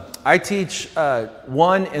know, I teach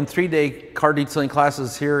 1- and 3-day car detailing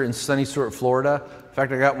classes here in sunny Stuart, Florida. In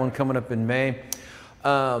fact, I got one coming up in May.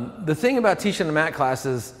 The thing about teaching a matte class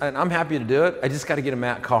is, and I'm happy to do it, I just got to get a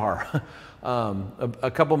matte car.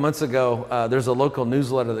 A couple months ago, there's a local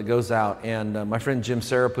newsletter that goes out, and my friend Jim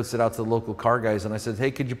Serra puts it out to the local car guys, and I said,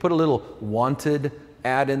 hey, could you put a little wanted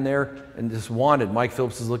ad in there? And just wanted, Mike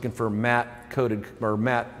Phillips is looking for matte coated or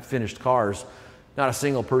matte finished cars. Not a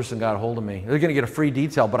single person got a hold of me. They're going to get a free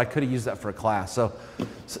detail, but I could have used that for a class. So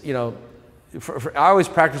you know, I always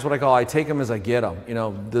practice what I call, I take them as I get them. You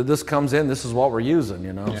know, this comes in, this is what we're using,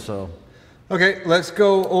 you know, yeah. So. Okay, let's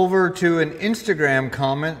go over to an Instagram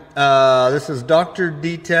comment. This is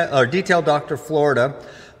Detail Dr. Florida.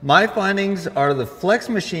 My findings are the Flex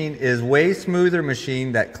machine is way smoother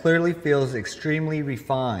machine that clearly feels extremely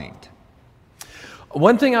refined.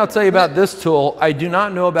 One thing I'll tell you about this tool, I do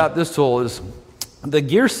not know about this tool, is the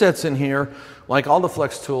gear sets in here, like all the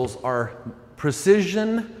Flex tools, are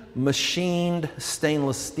precision machined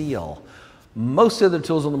stainless steel. Most of the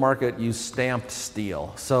tools on the market use stamped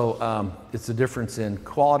steel. So it's a difference in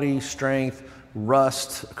quality, strength,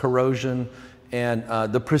 rust, corrosion, and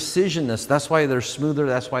the precisionness. That's why they're smoother,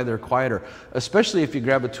 that's why they're quieter, especially if you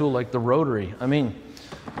grab a tool like the rotary. I mean,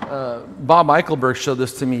 Bob Eichelberg showed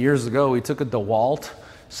this to me years ago. He took a DeWalt,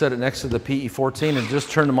 set it next to the PE14 and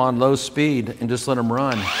just turned them on low speed and just let them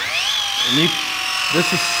run. And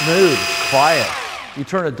this is smooth, it's quiet. You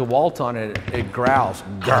turn a DeWalt on it, it growls.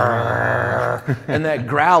 Grrr. And that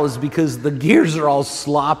growl is because the gears are all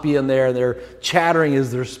sloppy in there. They're chattering as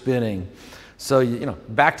they're spinning. So, you know,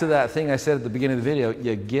 back to that thing I said at the beginning of the video,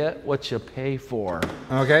 you get what you pay for.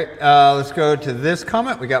 Okay, let's go to this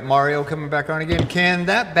comment. We got Mario coming back on again. Can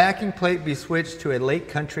that backing plate be switched to a Lake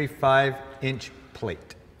Country 5-inch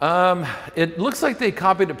plate? It looks like they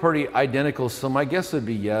copied it pretty identical, so my guess would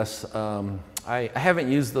be yes. I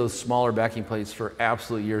haven't used those smaller backing plates for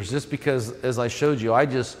absolute years, just because, as I showed you, I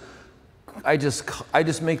just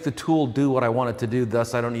make the tool do what I want it to do.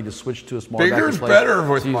 Thus, I don't need to switch to a smaller backing plate. Bigger's better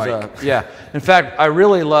with Mike. Yeah. In fact, I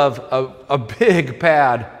really love a big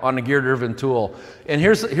pad on a gear-driven tool. And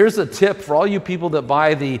here's a tip for all you people that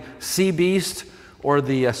buy the Sea Beast or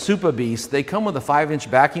the Super Beast. They come with a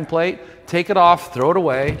 5-inch backing plate. Take it off, throw it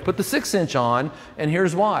away, put the 6-inch on, and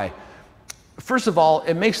here's why. First of all,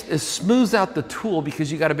 it smooths out the tool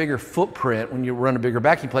because you got a bigger footprint. When you run a bigger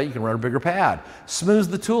backing plate, you can run a bigger pad. Smooths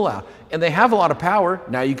the tool out. And they have a lot of power.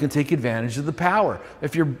 Now you can take advantage of the power.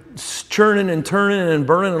 If you're churning and turning and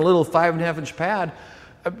burning a little 5.5-inch pad,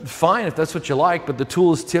 fine if that's what you like, but the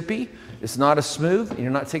tool is tippy, it's not as smooth, and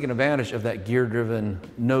you're not taking advantage of that gear-driven,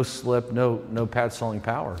 no slip, no pad stalling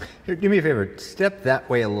power. Here, do me a favor, step that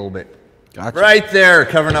way a little bit. Gotcha. Right there,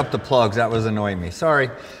 covering up the plugs. That was annoying me. Sorry.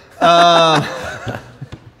 Yeah,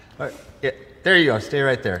 there you go. Stay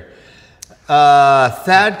right there.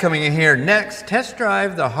 Thad coming in here. Next, test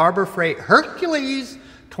drive the Harbor Freight Hercules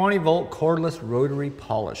 20-volt cordless rotary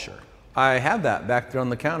polisher. I have that back there on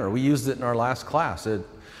the counter. We used it in our last class.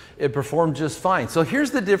 It performed just fine. So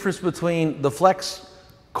here's the difference between the Flex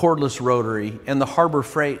cordless rotary and the Harbor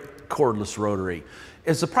Freight cordless rotary.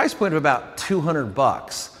 It's a price point of about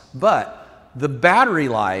 $200, but the battery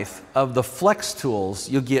life of the Flex tools,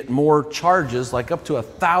 you'll get more charges, like up to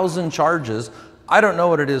 1,000 charges. I don't know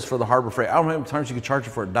what it is for the Harbor Freight. I don't know how many times you can charge it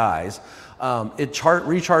before it dies. It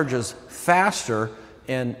recharges faster,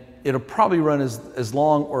 and it'll probably run as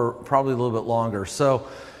long or probably a little bit longer. So,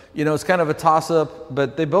 you know, it's kind of a toss-up,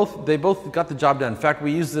 but they both got the job done. In fact,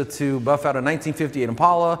 we used it to buff out a 1958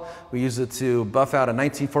 Impala. We used it to buff out a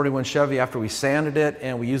 1941 Chevy after we sanded it,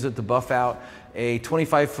 and we used it to buff out a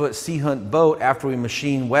 25-foot Sea Hunt boat after we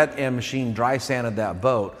machine wet and machine dry sanded that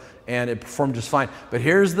boat, and it performed just fine. But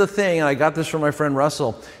here's the thing, and I got this from my friend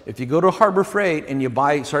Russell. If you go to Harbor Freight and you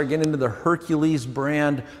start getting into the Hercules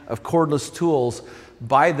brand of cordless tools,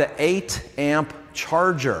 buy the 8-amp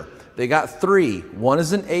charger. They got 3. One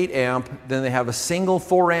is an 8-amp, then they have a single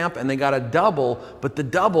 4-amp, and they got a double, but the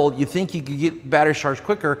double, you think you could get battery charged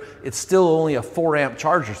quicker, it's still only a 4-amp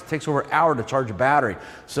charger. So it takes over an hour to charge a battery.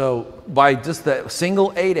 So by just the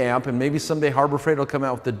single 8-amp, and maybe someday Harbor Freight will come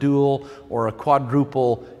out with the dual or a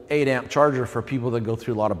quadruple 8-amp charger for people that go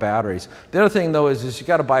through a lot of batteries. The other thing though is you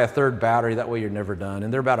got to buy a 3rd battery, that way you're never done,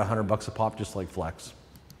 and they're about $100 a pop, just like Flex.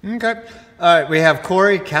 Okay. All right, we have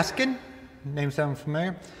Corey Kaskin. Name sound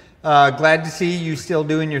familiar? Glad to see you still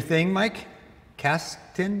doing your thing, Mike.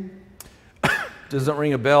 Kastin? Doesn't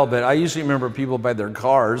ring a bell, but I usually remember people by their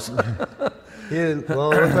cars. Yeah,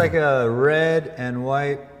 well, it looks like a red and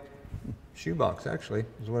white shoebox, actually,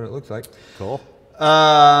 is what it looks like. Cool.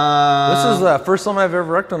 This is the first time I've ever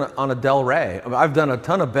wrecked on a Delray. I mean, I've done a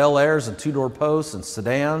ton of Bel Airs and 2-door posts and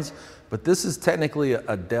sedans, but this is technically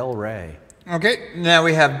a Delray. Okay, now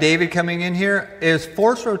we have David coming in here. Is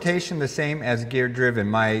force rotation the same as gear driven?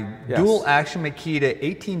 My dual action Makita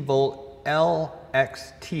 18-volt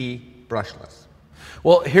LXT brushless.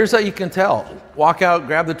 Well, here's how you can tell. Walk out,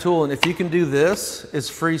 grab the tool, and if you can do this, it's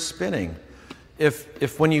free spinning.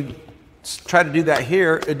 If when you try to do that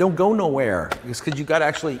here, it don't go nowhere. It's because you got to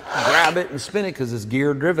actually grab it and spin it because it's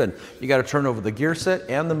gear driven. You got to turn over the gear set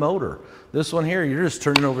and the motor. This one here, you're just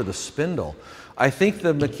turning over the spindle. I think the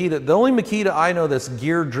only Makita I know that's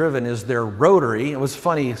gear driven is their rotary. It was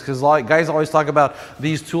funny because guys always talk about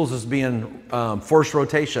these tools as being forced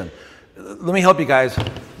rotation. Let me help you guys.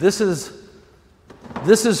 This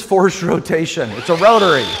is forced rotation. It's a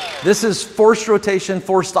rotary. This is forced rotation,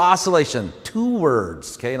 forced oscillation. 2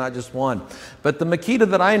 words, okay, not just one. But the Makita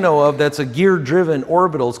that I know of that's a gear-driven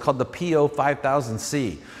orbital is called the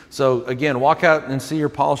PO5000C. So again, walk out and see your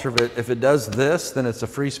polisher. If it does this, then it's a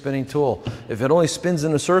free spinning tool. If it only spins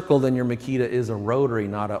in a circle, then your Makita is a rotary,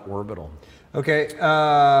 not an orbital. Okay,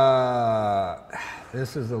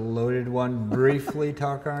 this is a loaded one. Briefly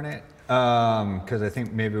talk on it, because I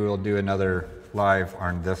think maybe we'll do another live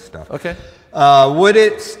on this stuff. Okay.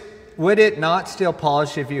 Would it not still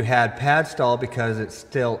polish if you had pad stall because it's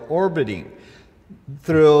still orbiting?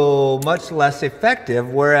 through much less effective,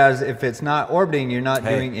 whereas if it's not orbiting, you're not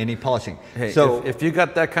doing any polishing. Hey, so if you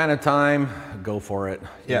got that kind of time, go for it. You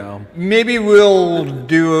yeah, know? maybe we'll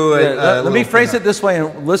do let me phrase it this way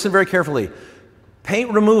and listen very carefully.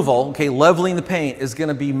 Paint removal, okay, leveling the paint is going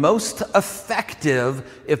to be most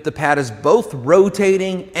effective if the pad is both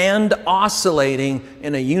rotating and oscillating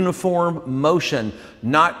in a uniform motion,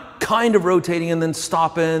 not kind of rotating and then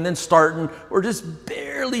stopping and then starting or just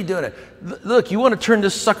barely doing it. Look, you want to turn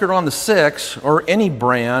this sucker on the 6 or any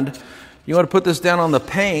brand, you want to put this down on the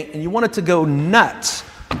paint and you want it to go nuts,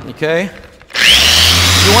 okay?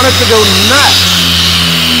 You want it to go nuts.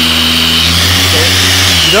 Okay?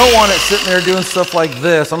 You don't want it sitting there doing stuff like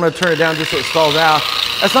this. I'm going to turn it down just so it stalls out.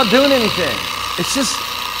 That's not doing anything.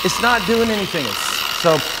 It's not doing anything.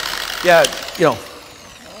 So, yeah, you know,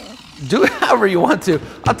 do it however you want to.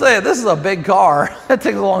 I'll tell you, this is a big car. That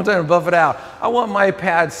takes a long time to buff it out. I want my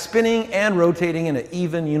pad spinning and rotating in an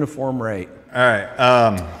even, uniform rate. All right,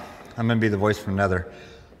 I'm going to be the voice for another.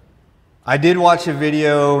 I did watch a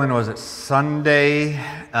video, and was it Sunday,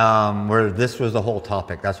 where this was the whole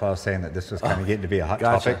topic. That's why I was saying that this was kind of getting to be a hot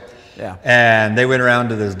topic. Yeah. And they went around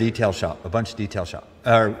to this detail shop, a bunch of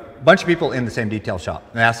people in the same detail shop,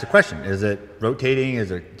 and asked the question: is it rotating?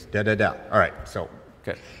 Is it da da da? All right, so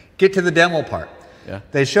get to the demo part. Yeah.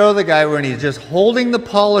 They show the guy when he's just holding the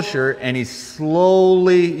polisher and he's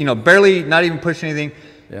slowly, you know, barely, not even pushing anything,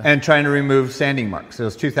 and trying to remove sanding marks.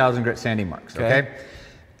 Those 2,000 grit sanding marks. Okay.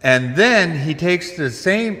 And then he takes the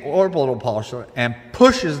same orbital polisher and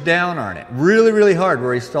pushes down on it really, really hard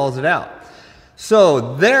where he stalls it out.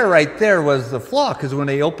 So right there was the flaw, because when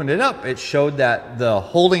they opened it up, it showed that the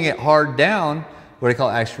holding it hard down, what they call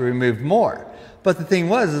it, actually removed more. But the thing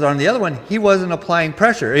was, is on the other one, he wasn't applying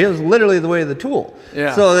pressure. It was literally the way of the tool.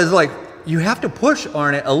 Yeah. So it's like, you have to push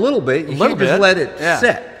on it a little bit. You can't just let it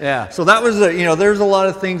sit. Yeah. So that was you know, there's a lot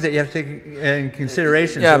of things that you have to take in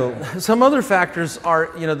consideration. Yeah. So, some other factors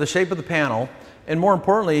are, you know, the shape of the panel, and more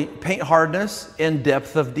importantly, paint hardness and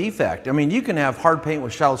depth of defect. I mean, you can have hard paint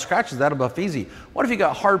with shallow scratches. That'll buff easy. What if you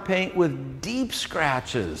got hard paint with deep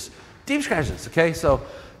scratches? Deep scratches. Okay. So,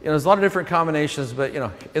 you know, there's a lot of different combinations, but you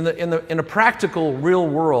know, in a practical real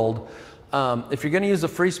world. If you're going to use a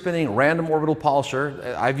free spinning random orbital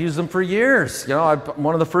polisher, I've used them for years. You know, I'm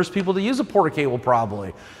one of the first people to use a porta cable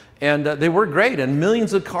probably. And they work great, and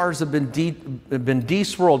millions of cars have been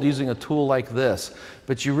de-swirled using a tool like this.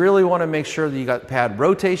 But you really want to make sure that you got pad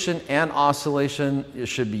rotation and oscillation. It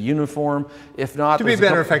should be uniform. If not, to be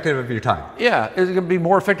better effective with your time. Yeah, it's going to be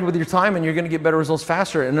more effective with your time, and you're going to get better results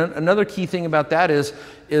faster. And another key thing about that is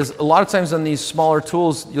a lot of times on these smaller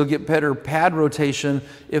tools, you'll get better pad rotation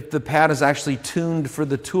if the pad is actually tuned for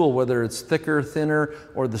the tool, whether it's thicker, thinner,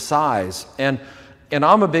 or the size. And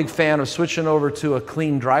I'm a big fan of switching over to a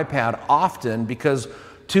clean dry pad often because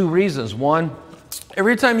two reasons. One,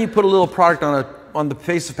 every time you put a little product on the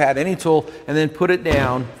face of pad, any tool, and then put it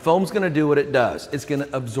down, foam's going to do what it does. It's going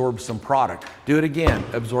to absorb some product. Do it again,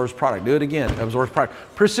 absorbs product. Do it again, absorbs product.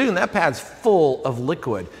 Pretty soon that pad's full of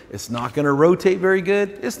liquid. It's not going to rotate very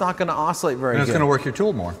good. It's not going to oscillate very good. And it's going to work your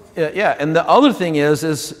tool more. Yeah, and the other thing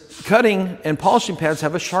is cutting and polishing pads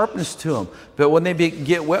have a sharpness to them. But when they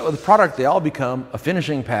get wet with the product, they all become a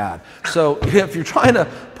finishing pad. So if you're trying to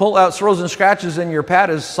pull out swirls and scratches and your pad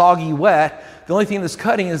is soggy wet, the only thing that's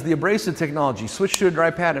cutting is the abrasive technology. Switch to a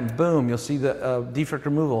dry pad and boom, you'll see the defect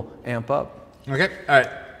removal amp up. Okay, all right.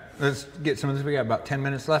 Let's get some of this. We got about 10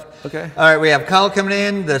 minutes left. Okay. All right, we have Kyle coming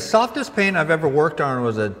in. The softest paint I've ever worked on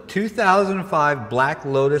was a 2005 Black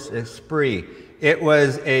Lotus Esprit. It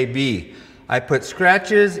was a B. I put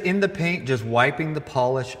scratches in the paint, just wiping the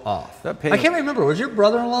polish off. I can't remember. Was your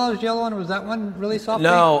brother-in-law's yellow one? Was that one really soft?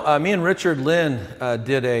 No, me and Richard Lynn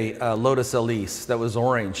did a Lotus Elise that was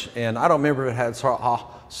orange, and I don't remember if it had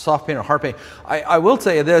soft paint or hard paint. I will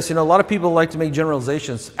tell you this, you know, a lot of people like to make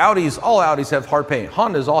generalizations. All Audis have hard paint.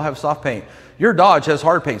 Hondas all have soft paint. Your Dodge has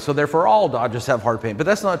hard paint, so therefore all Dodges have hard paint. But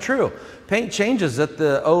that's not true. Paint changes at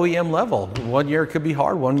the OEM level. 1 year it could be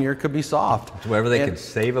hard, 1 year it could be soft. It's wherever they can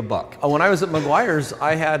save a buck. When I was at Meguiar's,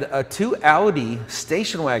 I had 2 Audi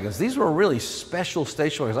station wagons. These were really special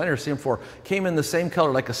station wagons. I never seen them before. Came in the same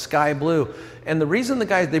color, like a sky blue. And the reason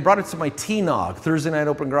they brought it to my T-Nog, Thursday Night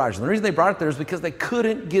Open Garage. And the reason they brought it there is because they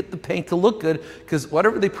couldn't get the paint to look good because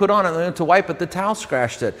whatever they put on it, they went to wipe it, the towel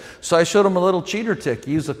scratched it. So I showed them a little cheater trick.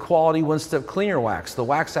 Use a quality one-step cleaner wax. The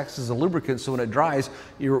wax acts as a lubricant, so when it dries,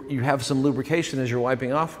 you have some lubrication as you're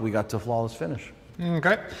wiping off. We got to flawless finish.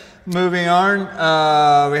 Okay, moving on.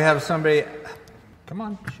 We have somebody, come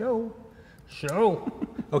on, show.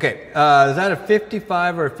 Okay, is that a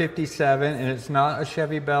 55 or a 57? And it's not a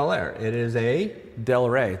Chevy Bel Air. It is a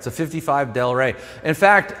Delray. It's a 55 Delray. In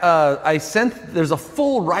fact, there's a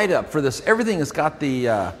full write-up for this. Everything has got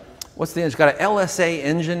the, what's the engine? It's got an LSA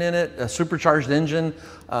engine in it, a supercharged engine.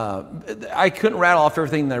 I couldn't rattle off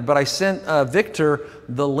everything there, but I sent Victor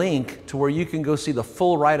the link to where you can go see the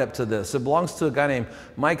full write-up to this. It belongs to a guy named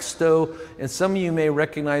Mike Stowe, and some of you may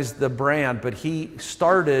recognize the brand, but he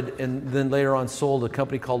started and then later on sold a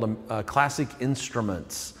company called Classic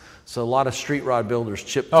Instruments. So a lot of street rod builders,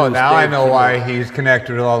 Chip. Oh, now I know why he's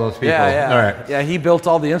connected with all those people. Yeah, yeah. All right. Yeah, he built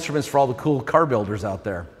all the instruments for all the cool car builders out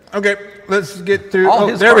there. Okay, let's get through. All Oh,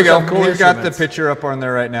 his there we cars go. have cool He's got the instruments. picture up on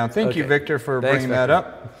there right now. Thank you, Okay. Victor, for Thanks, bringing that Victor.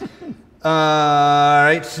 up. All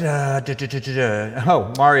right.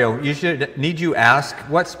 Oh, Mario, need you ask,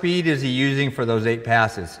 what speed is he using for those 8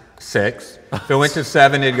 passes? 6. If it went to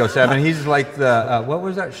 7, it'd go 7. He's like the, what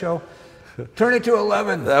was that show? Turn it to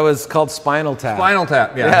 11. That was called Spinal Tap. Spinal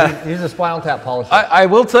Tap, Yeah. He's a Spinal Tap polisher. I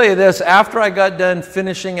will tell you this, after I got done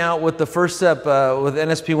finishing out with the first step with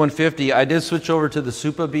NSP 150, I did switch over to the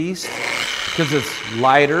Super Beast because it's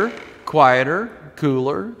lighter, quieter,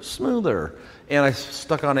 cooler, smoother. And I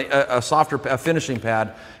stuck on a softer finishing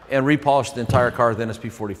pad and repolished the entire car with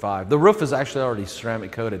NSP 45. The roof is actually already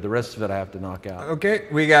ceramic coated. The rest of it I have to knock out. Okay,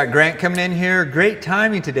 we got Grant coming in here. Great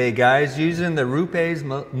timing today, guys, using the Rupe's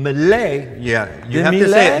Millet. Yeah, you have to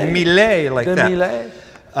say it Millet like that. Millet.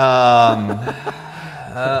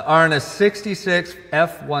 Are in a 66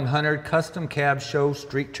 F100 custom cab show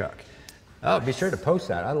street truck. Oh, be sure to post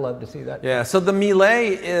that. I'd love to see that. Yeah, so the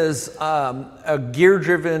Millet is a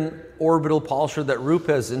gear-driven orbital polisher that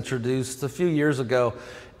Rupes introduced a few years ago,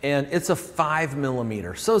 and it's a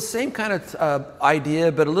 5mm. So same kind of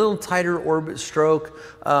idea, but a little tighter orbit stroke.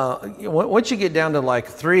 Once you get down to like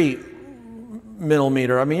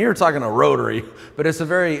 3mm, I mean, you're talking a rotary, but it's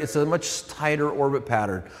a much tighter orbit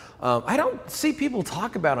pattern. I don't see people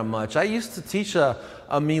talk about them much. I used to teach a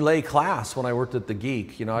Millet class when I worked at the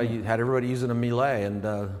Geek. You know, I had everybody using a Millet,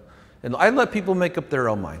 and I let people make up their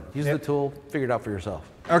own mind. Use the tool, figure it out for yourself.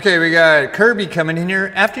 Okay, we got Kirby coming in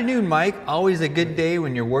here. Afternoon, Mike. Always a good day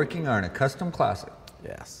when you're working on a custom classic.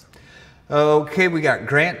 Yes. Okay, we got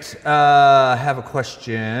Grant. Have a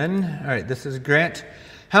question. All right, this is Grant.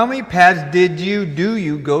 How many pads do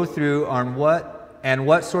you go through on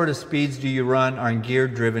what sort of speeds do you run on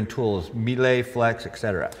gear-driven tools, Millet, Flex,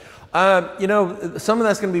 etc.? You know, some of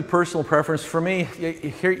that's going to be personal preference. For me,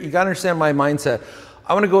 you got to understand my mindset.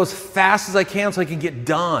 I want to go as fast as I can so I can get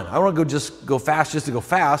done. I don't want to go fast just to go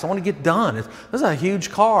fast. I want to get done. This is a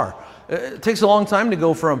huge car. It takes a long time to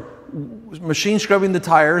go from machine scrubbing the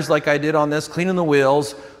tires like I did on this, cleaning the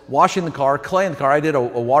wheels, washing the car, claying the car. I did a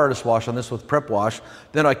waterless wash on this with prep wash.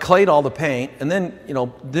 Then I clayed all the paint, and then, you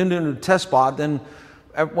know, then doing a test spot. Then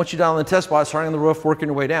once you're down on the test spot, starting on the roof, working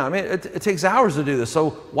your way down. I mean, it takes hours to do this. So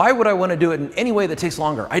why would I want to do it in any way that takes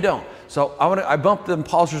longer? I don't. So I bumped the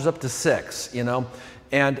polishers up to 6, you know.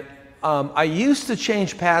 And I used to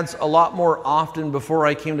change pads a lot more often before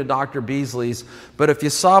I came to Dr. Beasley's. But if you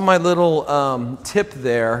saw my little tip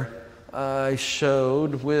there, I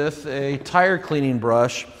showed with a tire cleaning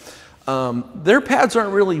brush. Their pads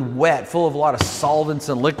aren't really wet, full of a lot of solvents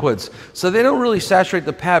and liquids. So they don't really saturate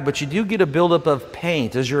the pad, but you do get a buildup of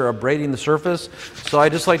paint as you're abrading the surface. So I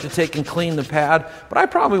just like to take and clean the pad. But I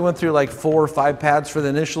probably went through like 4 or 5 pads for the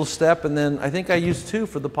initial step, and then I think I used 2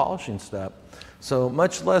 for the polishing step. So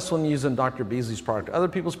much less when using Dr. Beasley's product. Other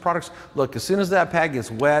people's products, look, as soon as that pad gets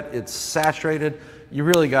wet, it's saturated, you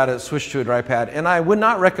really got to switch to a dry pad. And I would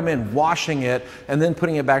not recommend washing it and then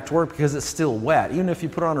putting it back to work because it's still wet. Even if you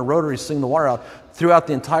put it on a rotary, sling the water out, throughout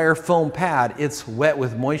the entire foam pad, it's wet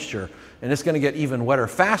with moisture. And it's going to get even wetter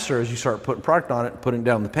faster as you start putting product on it, putting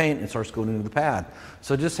down the paint, and it starts going into the pad.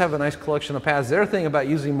 So just have a nice collection of pads. The other thing about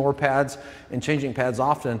using more pads and changing pads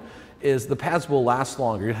often is the pads will last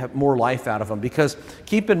longer. You have more life out of them, because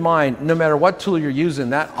keep in mind, no matter what tool you're using,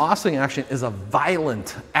 that oscillating action is a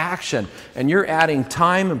violent action, and you're adding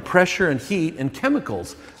time and pressure and heat and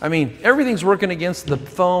chemicals. I mean, everything's working against the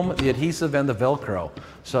foam, the adhesive, and the Velcro.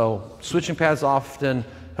 So switching pads often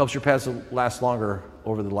helps your pads last longer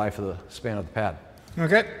over the life of the span of the pad.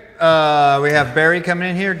 Okay. We have Barry coming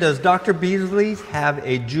in here. Does Dr. Beasley have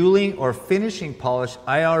a jeweling or finishing polish?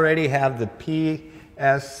 I already have the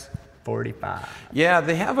PS45. Yeah,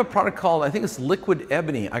 they have a product called, I think it's Liquid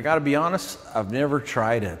Ebony. I got to be honest, I've never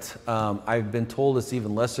tried it. I've been told it's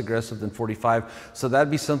even less aggressive than 45, so that'd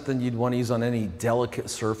be something you'd want to use on any delicate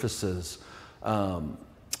surfaces.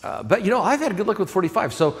 But you know, I've had good luck with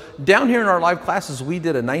 45. So down here in our live classes, we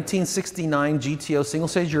did a 1969 GTO single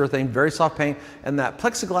stage urethane, very soft paint, and that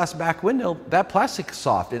plexiglass back window, that plastic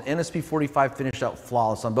soft, and NSP 45 finished out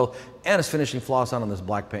flawless on both, and it's finishing flawless on this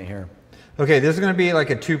black paint here. Okay, this is going to be like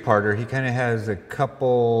a two-parter. He kind of has a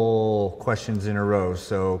couple questions in a row.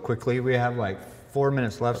 So quickly, we have like 4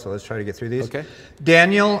 minutes left, so let's try to get through these. Okay.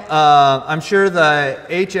 Daniel, I'm sure the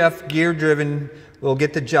HF gear-driven will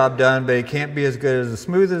get the job done, but it can't be as good as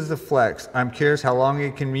smooth as the Flex. I'm curious how long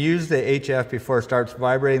you can use the HF before it starts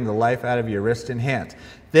vibrating the life out of your wrist and hands.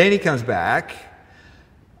 Then he comes back.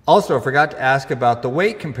 Also, I forgot to ask about the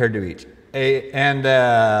weight compared to each.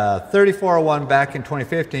 3401 back in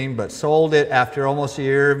 2015, but sold it after almost a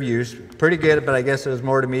year of use. Pretty good, but I guess it was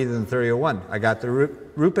more to me than the 3001. I got the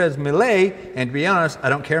Rupes Millet, and to be honest, I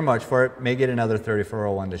don't care much for it. May get another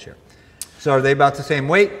 3401 this year. So are they about the same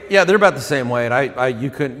weight? Yeah, they're about the same weight. You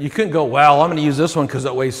couldn't go, well, I'm going to use this one because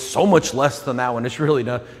it weighs so much less than that one. It's really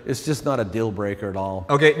not. It's just not a deal breaker at all.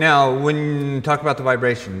 Okay, now when you talk about the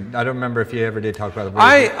vibration, I don't remember if you ever did talk about the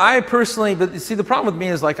vibration. I personally, but see, the problem with me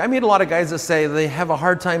is like I meet a lot of guys that say they have a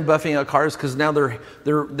hard time buffing out cars because now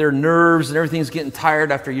their nerves and everything's getting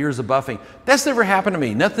tired after years of buffing. That's never happened to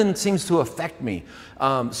me. Nothing seems to affect me.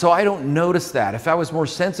 So I don't notice that. If I was more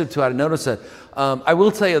sensitive to it, I'd notice it. I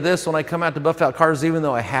will tell you this, when I come out to buff out cars, even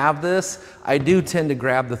though I have this, I do tend to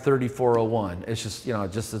grab the 3401. It's just, you know,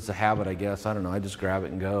 just it's a habit, I guess. I don't know. I just grab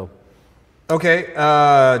it and go. Okay.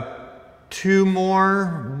 2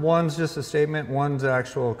 more. One's just a statement. One's an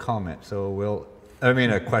actual comment. So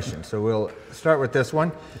a question. So we'll start with this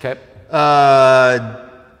one. Okay.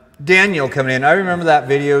 Daniel coming in. I remember that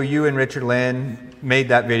video. You and Richard Lynn made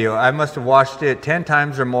that video. I must have watched it 10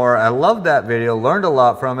 times or more. I loved that video, learned a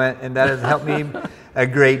lot from it, and that has helped me a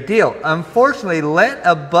great deal. Unfortunately, let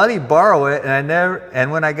a buddy borrow it,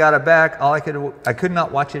 and when I got it back, I could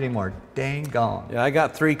not watch it anymore. Dang gone. Yeah, I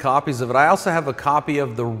got 3 copies of it. I also have a copy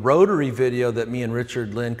of the rotary video that me and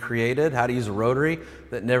Richard Lynn created, how to use a rotary,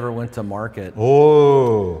 that never went to market.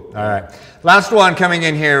 Oh, all right. Last one coming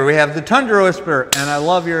in here. We have the Tundra Whisperer, and I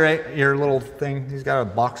love your little thing. He's got a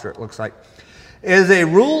boxer, it looks like. Is the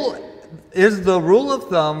rule of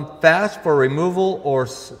thumb fast for removal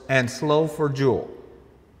and slow for jewel?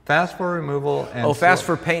 Fast for removal and fast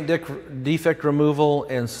for paint defect removal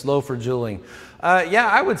and slow for jeweling. Yeah,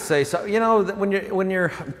 I would say so. You know,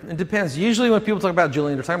 it depends. Usually when people talk about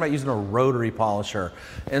jeweling, they're talking about using a rotary polisher.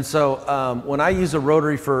 And so when I use a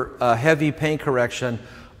rotary for heavy paint correction,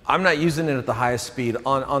 I'm not using it at the highest speed.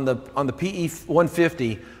 On the PE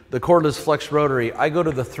 150, the cordless flex rotary, I go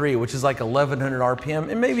to the 3, which is like 1100 RPM,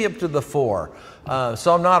 and maybe up to the 4.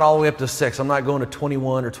 So I'm not all the way up to 6. I'm not going to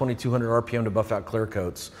 21 or 2200 RPM to buff out clear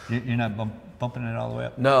coats. You're not bumping it all the way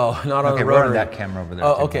up? No, not on the rotary. We're on that camera over there.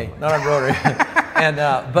 Oh, okay, not on rotary. And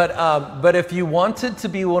but if you wanted to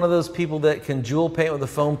be one of those people that can jewel paint with a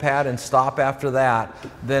foam pad and stop after that,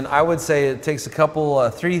 then I would say it takes a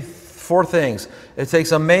couple, 4 things. It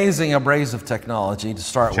takes amazing abrasive technology to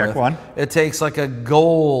start with. Check one. It takes like a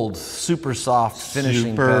gold, super soft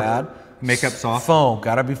finishing pad. Makeup soft. Foam,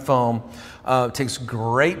 gotta be foam. It takes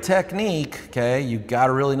great technique, okay? You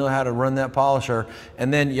gotta really know how to run that polisher.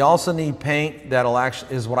 And then you also need paint that'll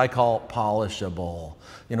actually, is what I call polishable.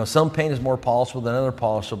 You know, some paint is more polishable than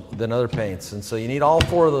other paints. And so you need all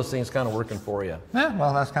 4 of those things kind of working for you. Yeah,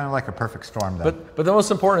 well, that's kind of like a perfect storm then. But the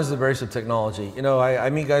most important is the abrasive technology. You know, I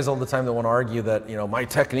meet guys all the time that want to argue that, you know, my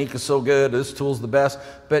technique is so good, this tool's the best.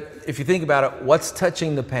 But if you think about it, what's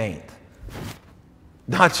touching the paint?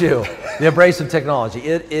 Not you. The abrasive technology.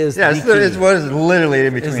 It is the key. It's what is literally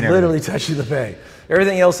in between. It's literally touching the paint.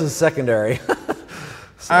 Everything else is secondary.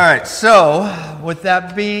 All right, so with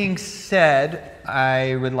that being said,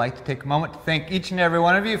 I would like to take a moment to thank each and every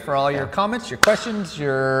one of you for all your comments, your questions,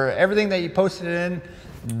 everything that you posted in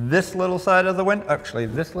this little side of the window, actually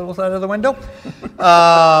this little side of the window.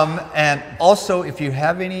 And also, if you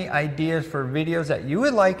have any ideas for videos that you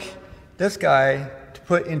would like this guy to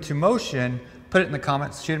put into motion, put it in the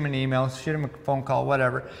comments, shoot him an email, shoot him a phone call,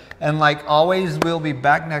 whatever. And like always, we'll be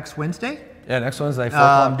back next Wednesday. Yeah, next Wednesday, 4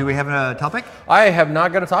 o'clock. Do we have a topic? I have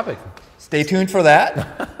not got a topic. Stay tuned for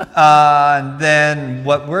that. Then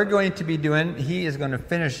what we're going to be doing, he is going to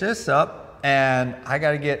finish this up, and I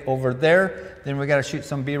got to get over there. Then we got to shoot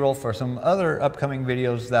some B-roll for some other upcoming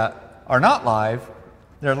videos that are not live.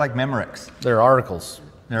 They're like Memorex. They're articles.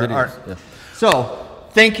 Yeah. So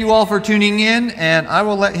thank you all for tuning in, and I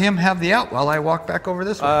will let him have the out while I walk back over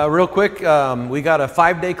this way. Real quick, we got a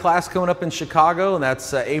 5-day class coming up in Chicago, and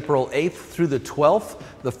that's April 8th through the 12th.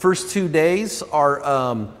 The first 2 days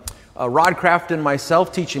are Rod Craft and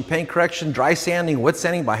myself teaching paint correction, dry sanding, wet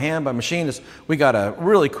sanding by hand, by machine. We got a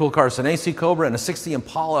really cool car. It's an AC Cobra and a 60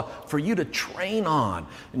 Impala for you to train on.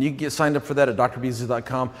 And you can get signed up for that at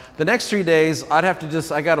drbeasley.com. The next 3 days, I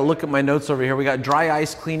got to look at my notes over here. We got dry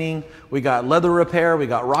ice cleaning, we got leather repair, we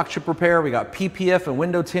got rock chip repair, we got PPF and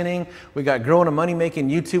window tinting, we got growing and money making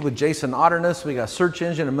YouTube with Jason Otterness, we got search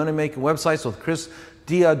engine and money making websites with Chris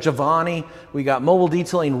Giovanni, we got mobile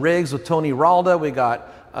detailing rigs with Tony Ralda, we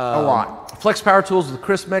got a lot. Flex Power Tools with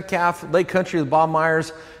Chris Metcalf, Lake Country with Bob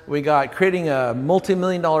Myers. We got creating a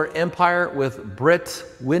multi-million-dollar empire with Britt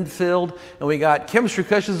Winfield, and we got chemistry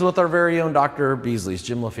cushions with our very own Dr. Beasley's,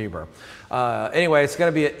 Jim Lefebvre. Anyway, it's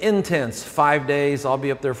going to be an intense 5 days. I'll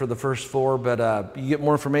be up there for the first 4, but you get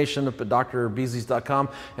more information up at drbeasleys.com.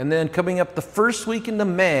 And then coming up the first week into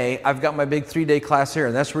May, I've got my big 3-day class here,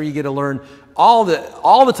 and that's where you get to learn all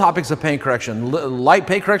the topics of paint correction, light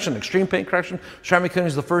paint correction, extreme paint correction. Ceramic coating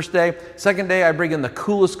is the first day. Second day, I bring in the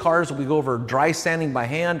coolest cars. We go over dry sanding by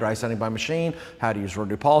hand, dry sanding by machine, how to use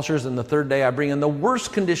rotary polishers. And the third day, I bring in the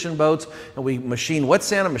worst condition boats, and we machine wet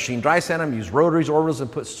sand them, machine dry sand them, use rotaries, orbitals,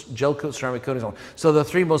 and put gel coat ceramic coatings on. So the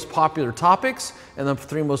 3 most popular topics and the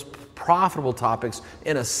 3 most profitable topics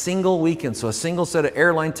in a single weekend. So a single set of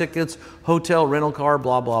airline tickets, hotel, rental car,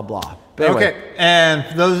 blah, blah, blah. Anyway. Okay, and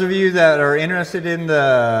for those of you that are interested in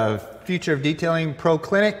the Future of Detailing Pro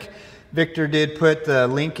Clinic, Victor did put the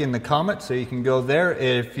link in the comments, so you can go there.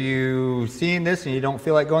 If you've seen this and you don't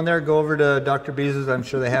feel like going there, go over to Dr. Beasley's. I'm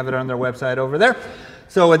sure they have it on their website over there.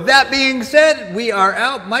 So with that being said, we are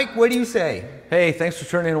out. Mike, what do you say? Hey, thanks for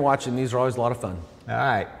tuning in and watching. These are always a lot of fun. All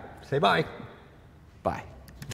right, say bye.